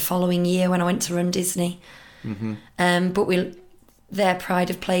got them the following year when I went to run Disney. But they're pride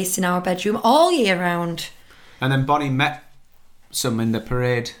of place in our bedroom all year round. And then Bonnie met some in the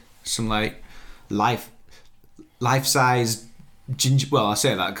parade, some like life-size ginger. Well, I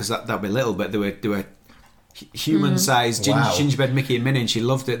say that because that'd be little, but they were human-sized gingerbread Mickey and Minnie, and she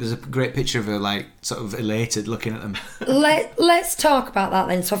loved it. There's a great picture of her, like sort of elated, looking at them. Let's talk about that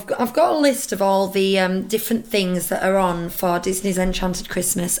then. So I've got a list of all the different things that are on for Disney's Enchanted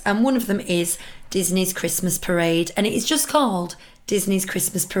Christmas, and one of them is Disney's Christmas Parade, and it is just called Disney's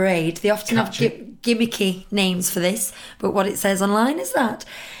Christmas Parade. They often have gimmicky names for this, but what it says online is that.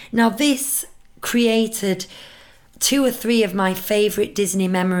 Now this created 2 or 3 of my favourite Disney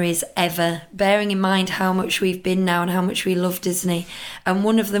memories ever, bearing in mind how much we've been now and how much we love Disney. And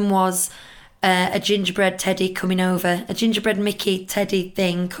one of them was a gingerbread teddy coming over, a gingerbread Mickey teddy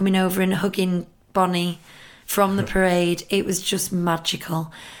thing coming over and hugging Bonnie from the parade. It was just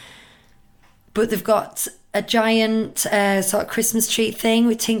magical. But they've got a giant sort of Christmas tree thing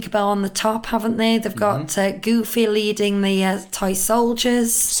with Tinkerbell on the top, haven't they? They've got Goofy leading the toy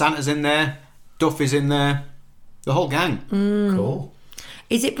soldiers. Santa's in there, Duffy's in there, the whole gang. Cool.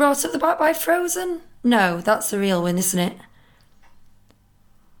 Is it brought up the back by Frozen? No, that's the real one, isn't it?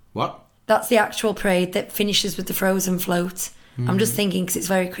 What? That's the actual parade that finishes with the Frozen float. I'm just thinking because it's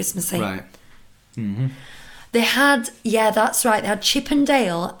very Christmassy. Right. They had, that's right, they had Chip and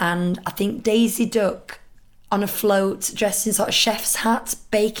Dale and I think Daisy Duck on a float dressed in sort of chef's hats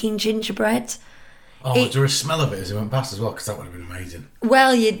baking gingerbread. Oh, was there a smell of it as it went past as well? Because that would have been amazing.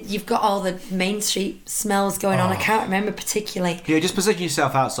 Well, you've got all the Main Street smells going on. I can't remember particularly. Yeah, just position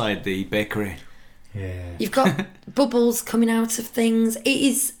yourself outside the bakery. Yeah. You've got bubbles coming out of things.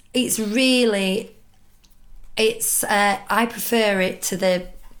 It's really, I prefer it to the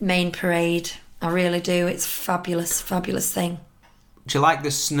main parade. I really do. It's fabulous, fabulous thing. Do you like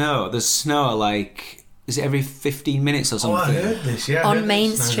the snow? There's snow like, is it every 15 minutes or Oh, something? I heard this, yeah. On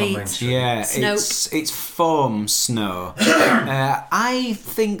Main Street. Yeah, Snow. it's foam snow. I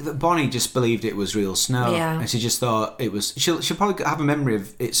think that Bonnie just believed it was real snow, Yeah. and she just thought it was. She'll probably have a memory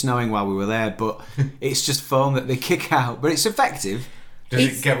of it snowing while we were there, but it's just foam that they kick out. But it's effective.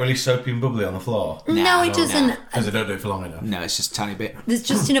 Does it get really soapy and bubbly on the floor? No, it doesn't. Because they don't do it for long enough. No, it's just a tiny bit. There's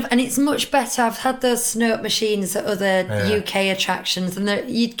just enough, and it's much better. I've had those snow machines at other Yeah. UK attractions, and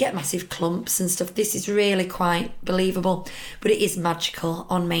you'd get massive clumps and stuff. This is really quite believable, but it is magical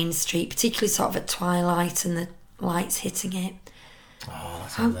on Main Street, particularly sort of at twilight and the lights hitting it. Oh,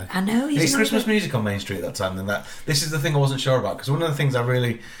 that's lovely. I know. It's Christmas music on Main Street at that time. Then this is the thing I wasn't sure about, because one of the things I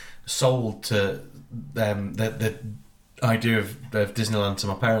really sold to the idea of Disneyland to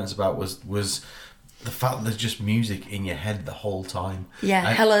my parents about was the fact that there's just music in your head the whole time.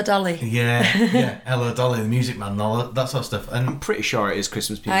 Yeah, Hello Dolly. Yeah, Hello Dolly, the Music Man, and all that sort of stuff. And I'm pretty sure it is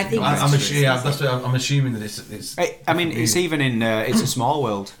Christmas music. I think I'm assuming that it's. I mean, it's even in It's a Small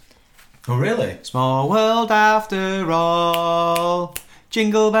World. Oh, really? Small world after all.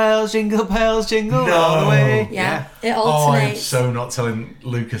 Jingle bells, jingle all the way. Yeah, it Oh, I'm alternates. so not telling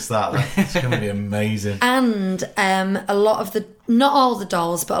Lucas that. It's going to be amazing. And a lot of not all the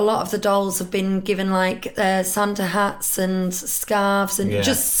dolls, but a lot of the dolls have been given like Santa hats and scarves and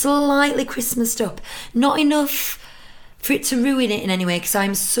just slightly Christmased up. Not enough for it to ruin it in any way, because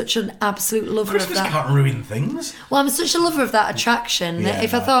I'm such an absolute lover Christmas of that. can't ruin things. Well, I'm such a lover of that attraction that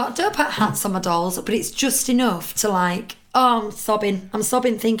if I thought, don't put hats on my dolls, but it's just enough to like, oh, I'm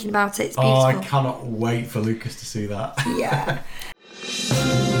sobbing thinking about it. It's beautiful. Oh, I cannot wait for Lucas to see that. Yeah.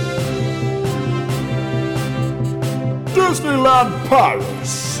 Disneyland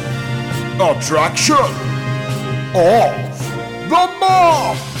Paris. Attraction of the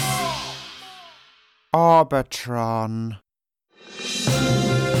month. Arbitron.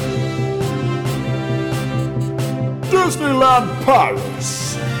 Disneyland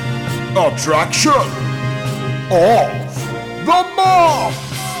Paris. Attraction of the month.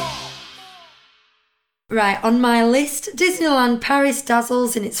 Right, on my list, Disneyland Paris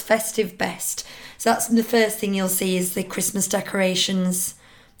dazzles in its festive best. So that's the first thing you'll see is the Christmas decorations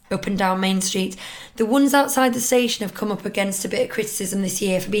up and down Main Street. The ones outside the station have come up against a bit of criticism this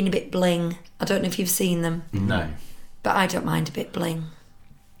year for being a bit bling. I don't know if you've seen them. No. But I don't mind a bit bling.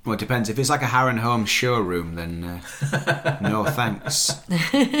 Well, it depends. If it's like a Harren Home showroom, then no thanks.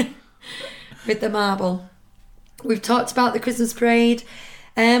 With the marble. We've talked about the Christmas parade.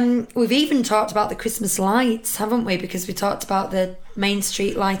 We've even talked about the Christmas lights, haven't we? Because we talked about the Main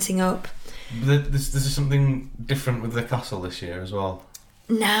Street lighting up. There's something different with the castle this year as well.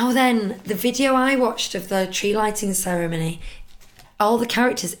 Now then, the video I watched of the tree lighting ceremony, all the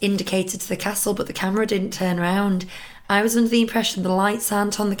characters indicated to the castle, but the camera didn't turn around. I was under the impression the lights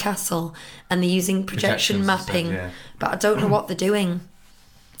aren't on the castle and they're using projection Projections mapping, instead, yeah. but I don't know what they're doing.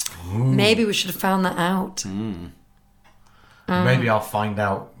 Ooh. Maybe we should have found that out. Maybe I'll find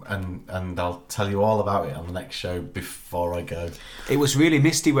out and I'll tell you all about it on the next show before I go. It was really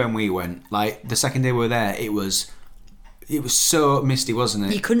misty when we went. Like, the second day we were there, it was so misty, wasn't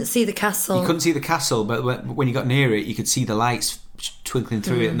it? You couldn't see the castle. You couldn't see the castle, but when you got near it, you could see the lights twinkling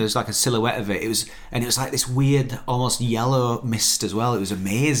through it, and there's like a silhouette of it. It was like this weird, almost yellow mist as well. It was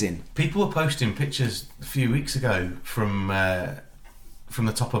amazing. People were posting pictures a few weeks ago from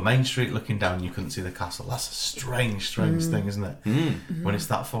the top of Main Street looking down. You couldn't see the castle. That's a strange thing, isn't it? When it's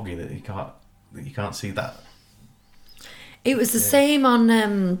that foggy that you can't see that. It was the same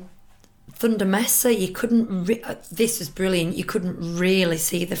on Thunder Mesa. You couldn't. This was brilliant. You couldn't really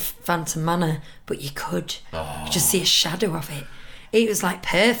see the Phantom Manor, but you could. You just see a shadow of it. It was like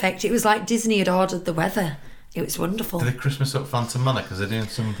perfect. It was like Disney had ordered the weather. It was wonderful. Do they Christmas up Phantom Manor? Because they do in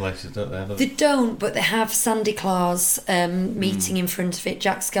some places, don't they? They don't, but they have Sandy Claus meeting in front of it.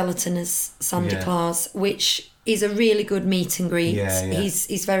 Jack Skellington as Sandy Claus, which is a really good meet and greet. Yeah.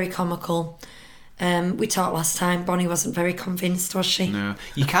 He's very comical. We talked last time. Bonnie wasn't very convinced, was she? No,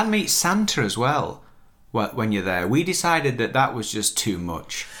 you can meet Santa as well when you're there. We decided that was just too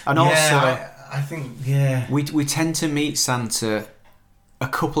much, and also I think we tend to meet Santa a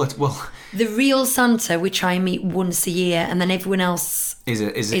couple of the real Santa we try and meet once a year, and then everyone else is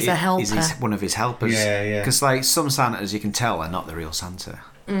a helper. Is one of his helpers. Yeah. Because like some Santas, you can tell are not the real Santa.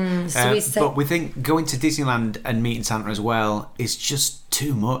 So but we think going to Disneyland and meeting Santa as well is just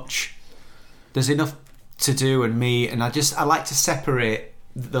too much. There's enough to do and meet, and I like to separate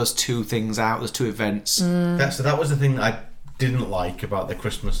those two things out, those two events. So that was the thing I didn't like about the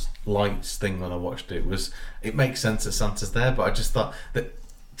Christmas lights thing when I watched it. Was it makes sense that Santa's there, but I just thought that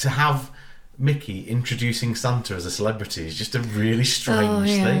to have Mickey introducing Santa as a celebrity is just a really strange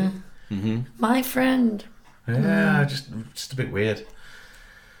thing. Mm-hmm. My friend. Yeah, just a bit weird.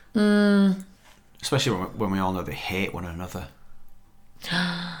 Especially when we all know they hate one another.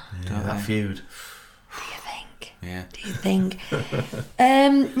 That feud. Yeah. Do you think?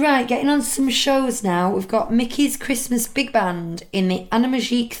 Right, getting on to some shows now. We've got Mickey's Christmas Big Band in the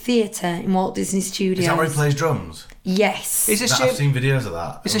Animagique Theatre in Walt Disney Studios. Is that where he plays drums? Yes. It's a I've shame. seen videos of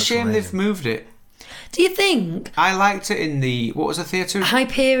that. It's a shame they've moved it. Do you think? I liked it in the, what was the theatre?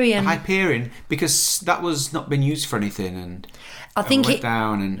 Hyperion. Hyperion, because that was not been used for anything, and I think went it.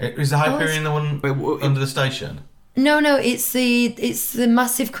 down and Is the Hyperion the one under the station? No, it's the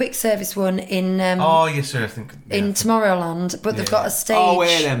massive quick service one in. Yes, sir. I think in Tomorrowland, but they've got a stage. Oh,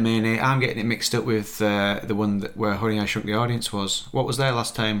 wait a minute! I'm getting it mixed up with the one where Honey I Shrunk the Audience was. What was there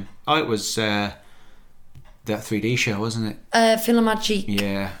last time? Oh, it was that 3D show, wasn't it? Philomagique.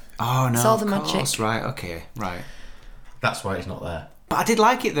 Yeah. Oh no! It's all the of course. magic. Right. Okay. Right. That's why he's not there. But I did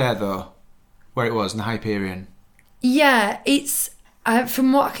like it there though, where it was in the Hyperion. Yeah, it's.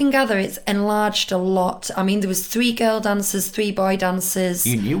 From what I can gather, it's enlarged a lot. I mean, there was 3 girl dancers, 3 boy dancers.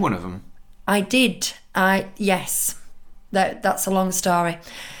 You knew one of them. I did. Yes. That's a long story.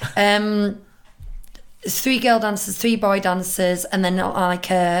 There's 3 girl dancers, 3 boy dancers, and then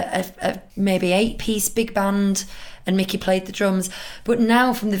like a maybe 8-piece big band, and Mickey played the drums. But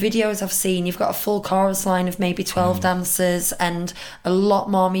now from the videos I've seen, you've got a full chorus line of maybe 12 dancers and a lot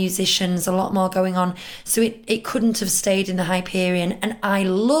more musicians, a lot more going on. So it couldn't have stayed in the Hyperion, and I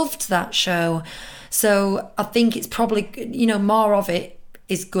loved that show. So I think it's probably, more of it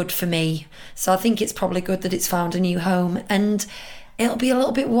is good for me. So I think it's probably good that it's found a new home, and it'll be a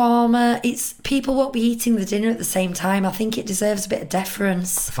little bit warmer. People won't be eating the dinner at the same time. I think it deserves a bit of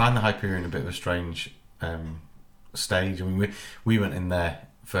deference. I find the Hyperion a bit of a strange stage. I mean, we went in there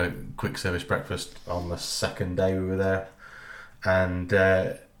for quick service breakfast on the second day we were there, and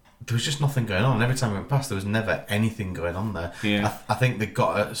there was just nothing going on. Every time we went past, there was never anything going on there. Yeah. I think they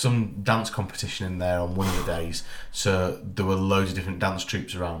got some dance competition in there on one of the days, so there were loads of different dance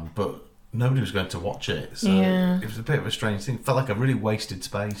troupes around, but nobody was going to watch it. So it was a bit of a strange thing. It felt like a really wasted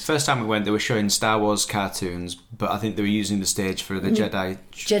space. First time we went, they were showing Star Wars cartoons, but I think they were using the stage for the Jedi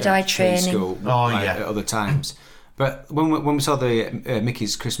training. school. At other times. But when we saw the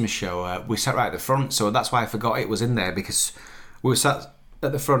Mickey's Christmas show, we sat right at the front, so that's why I forgot it was in there, because we were sat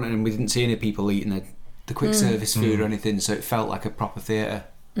at the front and we didn't see any people eating the quick service food or anything, so it felt like a proper theatre.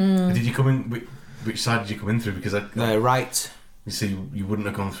 Did you come in? Which side did you come in through? Because Right. You see, you wouldn't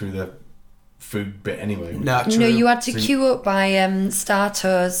have gone through the food bit anyway. No, No, you had to queue up by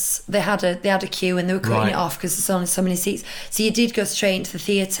Starters. They had a queue, and they were cutting it off because there's only so many seats. So you did go straight into the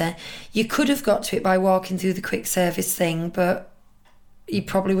theatre. You could have got to it by walking through the quick service thing, but you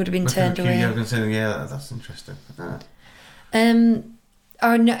probably would have been turned away. I was going to say, yeah, that's interesting.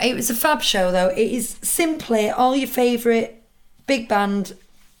 Oh no, it was a fab show though. It is simply all your favourite big band,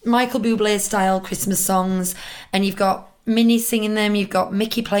 Michael Bublé style Christmas songs, and you've got Minnie singing them, you've got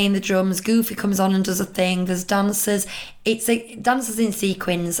Mickey playing the drums, Goofy comes on and does a thing, there's dancers. It's dancers in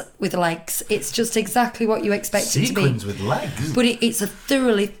sequins with legs. It's just exactly what you expect it to be. Sequins with legs? But it's a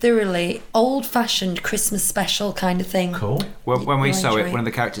thoroughly old-fashioned Christmas special kind of thing. Cool. When we You'll saw enjoy it, one of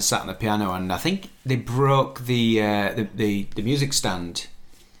the characters sat on the piano, and I think they broke the music stand.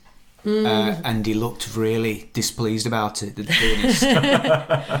 And he looked really displeased about it, the pianist.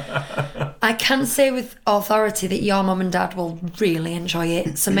 I can say with authority that your mum and dad will really enjoy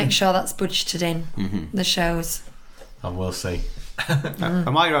it, so make sure that's budgeted in the shows. And we'll see.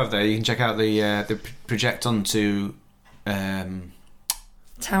 And while you're over there, you can check out the project onto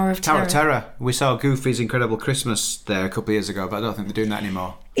Tower of Terror. We saw Goofy's Incredible Christmas there a couple of years ago, but I don't think they're doing that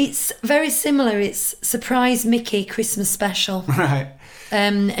anymore. It's very similar. It's Surprise Mickey Christmas Special. Right.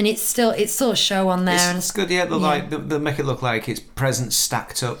 And it's still a show on there. It's good, yeah. They'll make it look like it's presents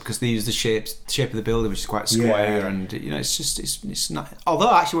stacked up because they use the shape of the building, which is quite square, and it's not.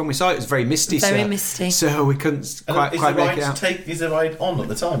 Although actually, when we saw it, it was very misty. So we couldn't quite make it out. Is the ride on at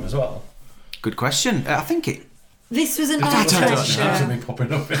the time as well? Good question. I think it. This was an I don't know. arcade show. Something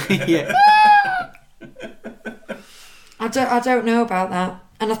popping up. Yeah. I don't know about that.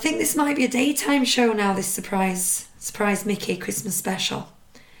 And I think this might be a daytime show now, this Surprise Mickey Christmas Special.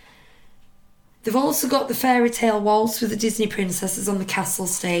 They've also got the fairy tale waltz with the Disney princesses on the castle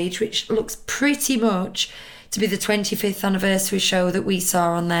stage, which looks pretty much to be the 25th anniversary show that we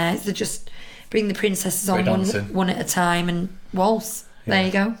saw on there. They just bring the princesses on one at a time and waltz. Yeah. There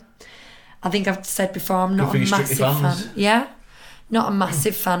you go. I think I've said before, I'm not a massive fan. Yeah? Not a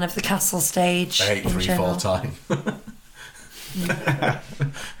massive fan of the castle stage. I hate in general. 3/4 time.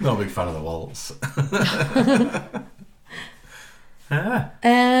 Not a big fan of the waltz.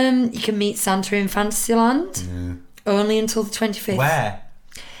 You can meet Santa in Fantasyland. Only until the 25th. Where?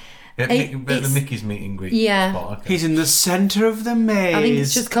 The It's- Mickey's meet and greet Yeah. spot. Okay. He's in the centre of the maze. I think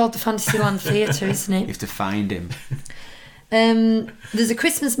it's just called the Fantasyland Theatre, isn't You it? have to find him. There's a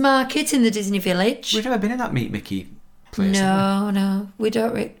Christmas market in the Disney Village. We've never been in that Meet Mickey place. No, we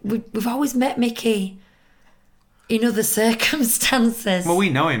don't. We've always met Mickey in other circumstances. Well, we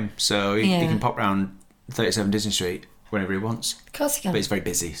know him, so he Yeah. can pop round 37 Disney Street whenever he wants. Of course you But can. he's very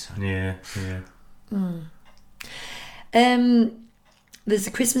busy. So. Yeah. There's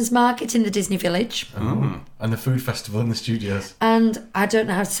a Christmas market in the Disney Village. And the food festival in the studios. And I don't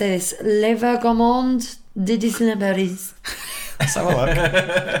know how to say this. Le Vergommand de Disneyland Paris. Let's have a look.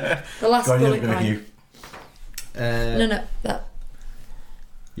 The last Go on, bullet you go, point. you. No, that.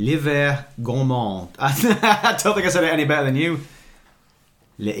 L'hiver gourmand. I don't think I said it any better than you.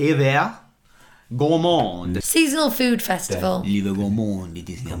 L'hiver gourmand. Seasonal food festival. L'hiver gourmand de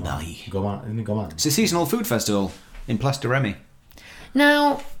Disneyland Paris. Go on. It's a seasonal food festival in Place de Remy.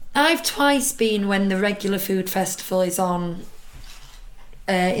 Now, I've twice been when the regular food festival is on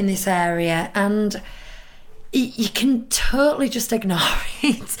in this area, and you can totally just ignore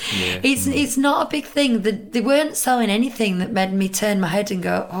it. It's not a big thing. They weren't selling anything that made me turn my head and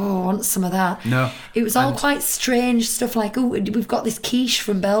go, oh, I want some of that. No. It was all quite strange stuff like, oh, we've got this quiche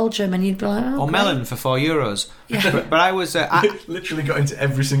from Belgium, and you'd be like, oh, Or great. melon for €4. Yeah. But I was... Literally got into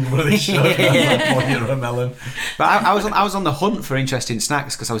every single one of these shows. You're a melon. But I was on the hunt for interesting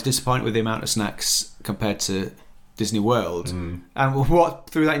snacks because I was disappointed with the amount of snacks compared to Disney World. And what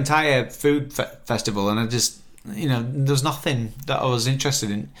through that entire food festival, and I just, there's nothing that I was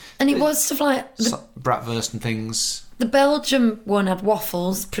interested in. And it was stuff like Bratwurst and things. the Belgium one had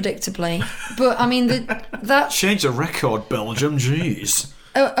waffles, predictably, but I mean that Change the record, Belgium. Jeez.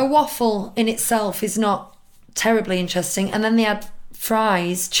 a waffle in itself is not terribly interesting. And then they had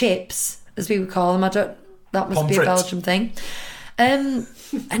fries, chips, as we would call them. That must be a Pomfret. Belgium thing. And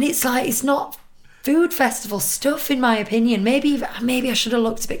it's like, it's not food festival stuff, in my opinion. Maybe I should have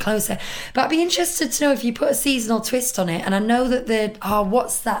looked a bit closer. But I'd be interested to know if you put a seasonal twist on it. And I know that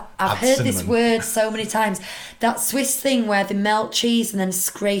what's that? I've heard this cinnamon. word so many times. That Swiss thing where they melt cheese and then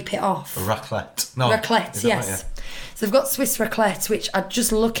scrape it off. Raclette. No. Raclette, is that yes. right? So they've got Swiss raclette, which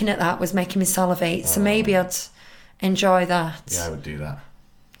just looking at that was making me salivate. So maybe I'd enjoy that. Yeah, I would do that.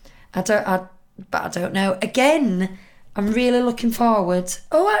 But I don't know. Again, I'm really looking forward.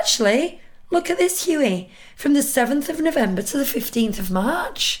 Oh, actually, look at this, Huey. From the 7th of November to the 15th of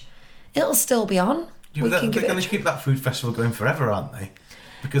March. It'll still be on. Yeah, We they're can give going it to keep that food festival going forever, aren't they?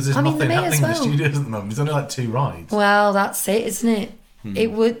 Because there's I mean, they nothing may happening as in the well. studios at the moment. There's only like 2 rides. Well, that's it, isn't it?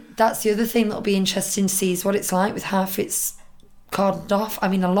 That's the other thing that'll be interesting to see is what it's like with half it's cordoned off. I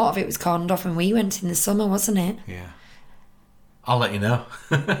mean, a lot of it was cordoned off when we went in the summer, wasn't it? Yeah. I'll let you know.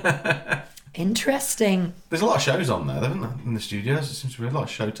 Interesting. There's a lot of shows on there, isn't there, in the studios? There seems to be a lot of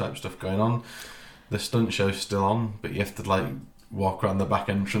show type stuff going on. The stunt show's still on, but you have to walk around the back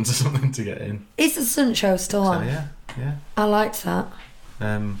entrance or something to get in. Is the stunt show still So on? yeah. I liked that.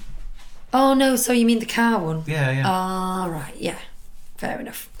 Um, Oh no, so you mean the car one? yeah. Ah, right, yeah. Fair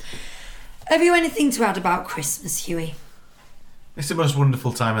enough. Have you anything to add about Christmas, Huey? It's the most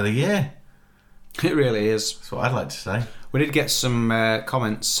wonderful time of the year. It really is. That's what I'd like to say. We did get some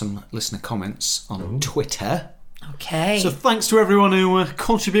comments, some listener comments on Twitter. Okay. So thanks to everyone who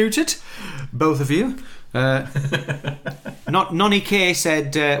contributed, both of you. Nonny K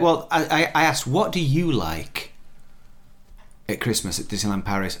said, I asked, what do you like at Christmas at Disneyland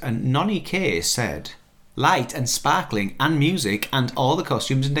Paris? And Nonny K said, light and sparkling and music and all the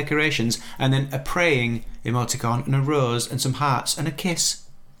costumes and decorations, and then a praying emoticon and a rose and some hearts and a kiss.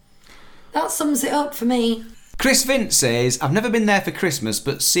 That sums it up for me. Chris Vint says, I've never been there for Christmas,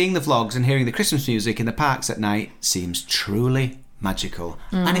 but seeing the vlogs and hearing the Christmas music in the parks at night seems truly magical.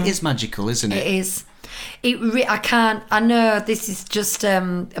 And it is magical, isn't it? It is. I know this is just a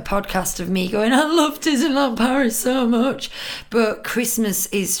podcast of me going, I love Disneyland Paris so much, but Christmas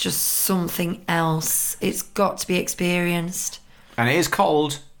is just something else. It's got to be experienced. And it is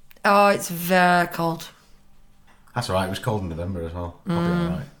cold. Oh, it's very cold. That's all right. It was cold in November as well. I'll be all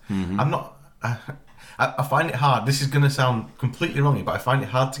right. I'm not... I find it hard. This is going to sound completely wrong, but I find it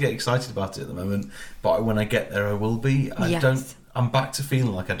hard to get excited about it at the moment. But when I get there, I will be. I'm back to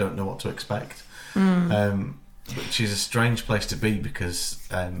feeling like I don't know what to expect, which is a strange place to be because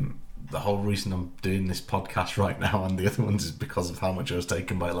the whole reason I'm doing this podcast right now and the other ones is because of how much I was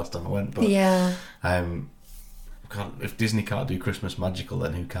taken by it last time I went. But God, if Disney can't do Christmas magical,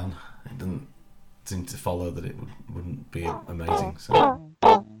 then who can? seem to follow that it wouldn't be amazing. So.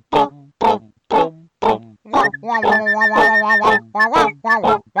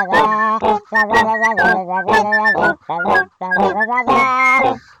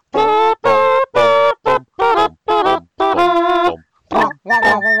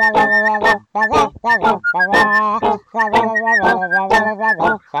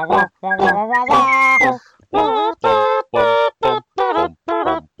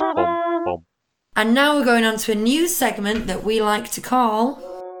 And now we're going on to a new segment that we like to call...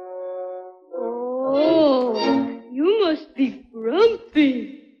 Oh, you must be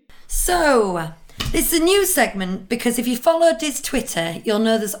grumpy. So, this is a new segment because if you follow Diz Twitter, you'll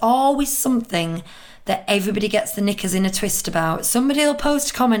know there's always something that everybody gets the knickers in a twist about. Somebody will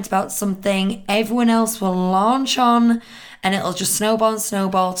post a comment about something, everyone else will launch on, and it'll just snowball and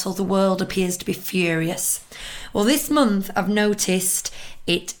snowball till the world appears to be furious. Well, this month I've noticed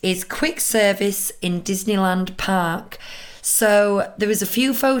it is quick service in Disneyland Park. So there was a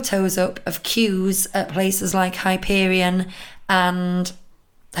few photos up of queues at places like Hyperion and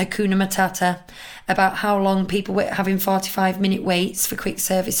Hakuna Matata about how long people were having 45-minute waits for quick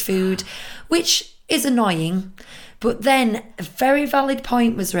service food, which is annoying. But then a very valid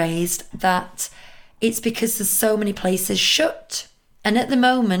point was raised that it's because there's so many places shut. And at the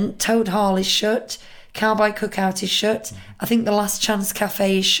moment, Toad Hall is shut, Cowboy Cookout is shut, I think the Last Chance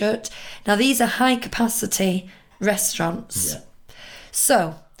Cafe is shut. Now these are high capacity restaurants. Yeah.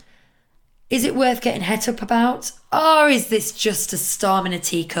 So, is it worth getting het up about? Or is this just a storm in a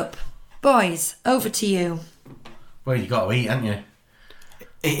teacup? Boys, over to you. Well, you got to eat, haven't you?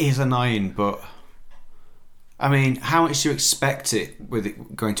 It is annoying, but I mean, how much do you expect it with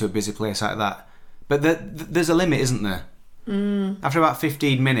it going to a busy place like that? But there's a limit, isn't there? After about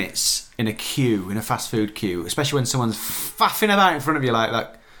 15 minutes in a queue, in a fast food queue, especially when someone's faffing about in front of you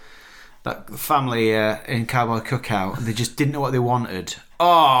like that family in Cowboy Cookout, they just didn't know what they wanted.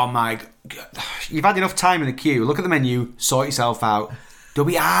 Oh my God. You've had enough time in the queue. Look at the menu, sort yourself out. Don't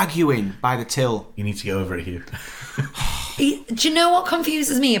be arguing by the till. You need to get over it, Hugh. Do you know what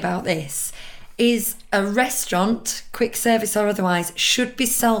confuses me about this? Is a restaurant, quick service or otherwise, should be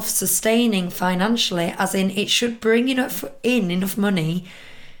self-sustaining financially, as in it should bring enough money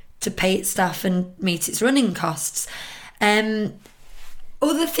to pay its staff and meet its running costs.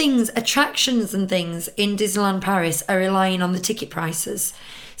 Other things, attractions and things in Disneyland Paris are relying on the ticket prices.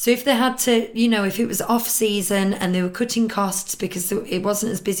 So if they had to, if it was off season and they were cutting costs because it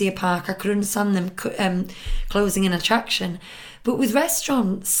wasn't as busy a park, I could understand them closing an attraction. But with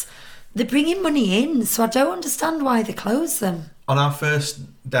restaurants, they're bringing money in, so I don't understand why they close them. On our first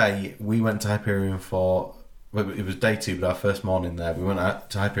day, we went to Hyperion it was day 2, but our first morning there, we went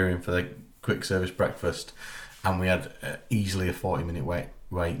out to Hyperion for the quick service breakfast, and we had easily a 40-minute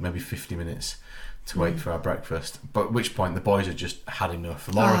wait, maybe 50 minutes to wait for our breakfast. But at which point the boys had just had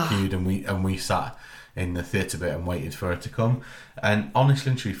enough. Laura queued, and we sat in the theatre bit and waited for her to come. And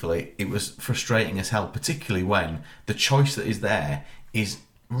honestly and truthfully, it was frustrating as hell, particularly when the choice that is there is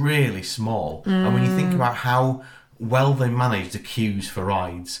really small. And when you think about how well they manage the queues for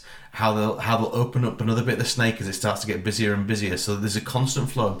rides, how they'll open up another bit of the snake as it starts to get busier and busier, so there's a constant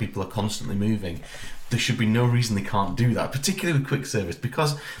flow and people are constantly moving. There should be no reason they can't do that, particularly with quick service,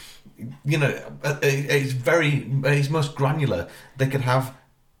 because it's most granular. They could have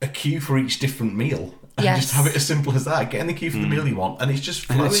a queue for each different meal. And just have it as simple as that. Get in the queue for the meal you want, and it's just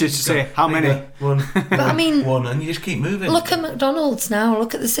flowing. And it's just to say, how many? One. But I mean, one, and you just keep moving. Look at McDonald's now.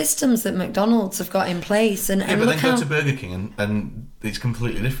 Look at the systems that McDonald's have got in place, and but look then go to Burger King, and it's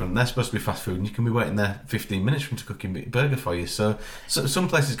completely different. They're supposed to be fast food, and you can be waiting there 15 minutes for them to cook a burger for you. So some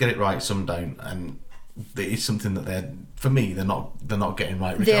places get it right, some don't, and it's something that they're not getting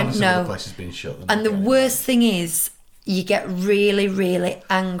right, regardless of the places being shut. And the worst thing is, you get really, really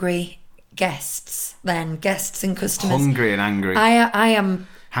angry guests and customers. Hungry and angry. I am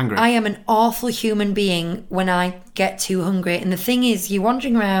hungry. I am an awful human being when I get too hungry. And the thing is, you're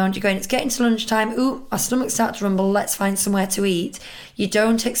wandering around, you're going, it's getting to lunchtime, ooh, our stomachs start to rumble, let's find somewhere to eat. You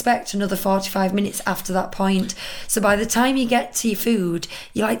don't expect another 45 minutes after that point. So by the time you get to your food,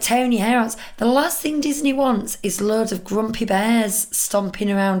 you're like tearing your hair out. The last thing Disney wants is loads of grumpy bears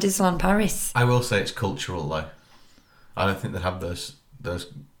stomping around Disneyland Paris. I will say it's cultural though. I don't think they'd have those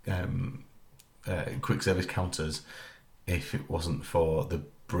quick service counters if it wasn't for the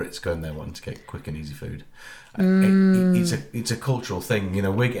Brits going there wanting to get quick and easy food. It's a cultural thing.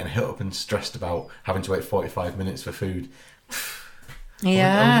 We're getting hit up and stressed about having to wait 45 minutes for food.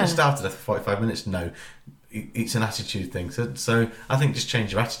 Yeah. Are we going to starve to death for 45 minutes? No. it's an attitude thing. So I think just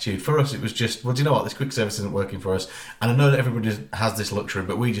change your attitude. For us, it was just, well, do you know what? This quick service isn't working for us. And I know that everybody has this luxury,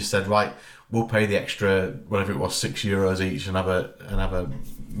 but we just said, right, we'll pay the extra, whatever it was, €6 each and have a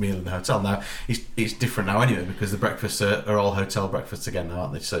meal in the hotel. Now, it's different now anyway, because the breakfasts are all hotel breakfasts again now,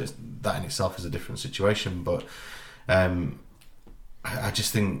 aren't they? So that in itself is a different situation. But I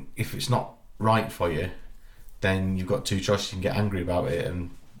just think if it's not right for you, then you've got two choices. You can get angry about it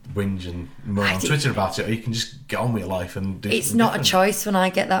and whinge and moan on Twitter about it, or you can just get on with your life and do it's something not different. a choice when I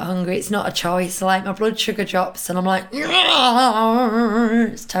get that hungry. It's not a choice. Like, my blood sugar drops and I'm like,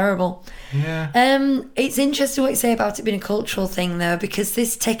 it's terrible. Yeah. It's interesting what you say about it being a cultural thing, though, because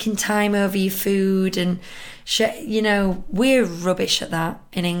this taking time over your food and we're rubbish at that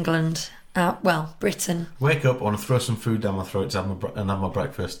in England. Britain. Wake up, I want to throw some food down my throat to have my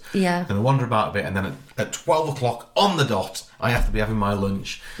breakfast. Yeah. Then I wander about a bit, and then at 12 o'clock on the dot, I have to be having my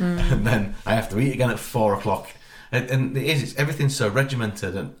lunch, and then I have to eat again at 4 o'clock. And everything's so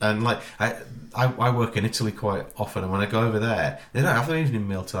regimented, and like I work in Italy quite often, and when I go over there, they don't have their evening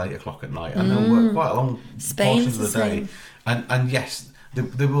meal till 8 o'clock at night, and they'll work quite a long Spain's portions of the day. And yes,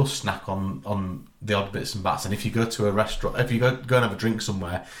 they will snack on the odd bits and bats. And if you go to a restaurant, if you go and have a drink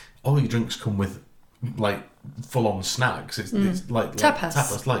somewhere, all your drinks come with like full on snacks. It's like tapas,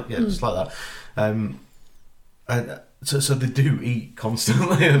 just like that. So they do eat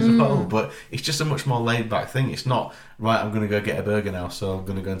constantly as well, but it's just a much more laid back thing. It's not, right, I'm going to go get a burger now, so I'm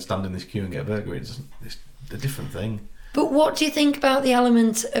going to go and stand in this queue and get a burger. It's a different thing. But what do you think about the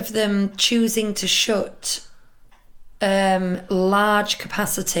element of them choosing to shut large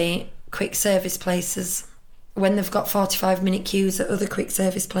capacity quick service places when they've got 45-minute queues at other quick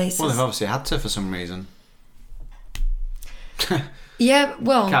service places? Well, they've obviously had to for some reason. Yeah,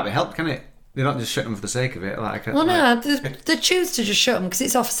 well... Can't be helped, can it? They don't just shut them for the sake of it. They choose to just shut them because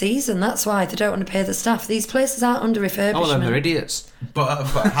it's off-season. That's why they don't want to pay the staff. These places aren't under refurbishment. Oh, well, then they're idiots. But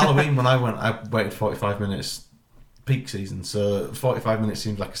Halloween, when I went, I waited 45 minutes peak season, so 45 minutes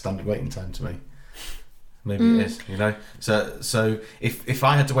seems like a standard waiting time to me. Maybe it is, So if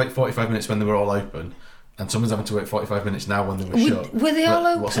I had to wait 45 minutes when they were all open, and someone's having to wait 45 minutes now when they were shut. Were they all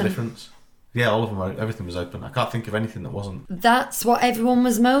open? What's the difference? Yeah, all of them were. Everything was open. I can't think of anything that wasn't. That's what everyone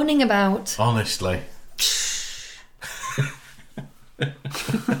was moaning about. Honestly.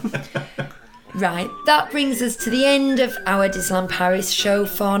 Right, that brings us to the end of our Disneyland Paris show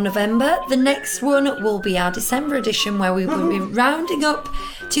for November. The next one will be our December edition, where we will be rounding up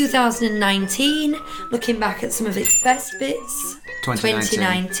 2019, looking back at some of its best bits.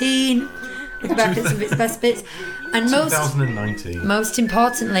 2019. Looking back at some of its best bits. And 2019. Most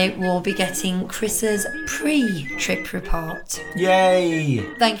importantly, we'll be getting Chris's pre-trip report. Yay!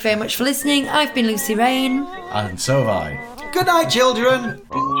 Thank you very much for listening. I've been Lucy Rain. And so have I. Good night, children.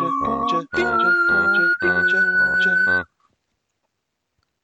 Danger, danger, danger, danger, danger.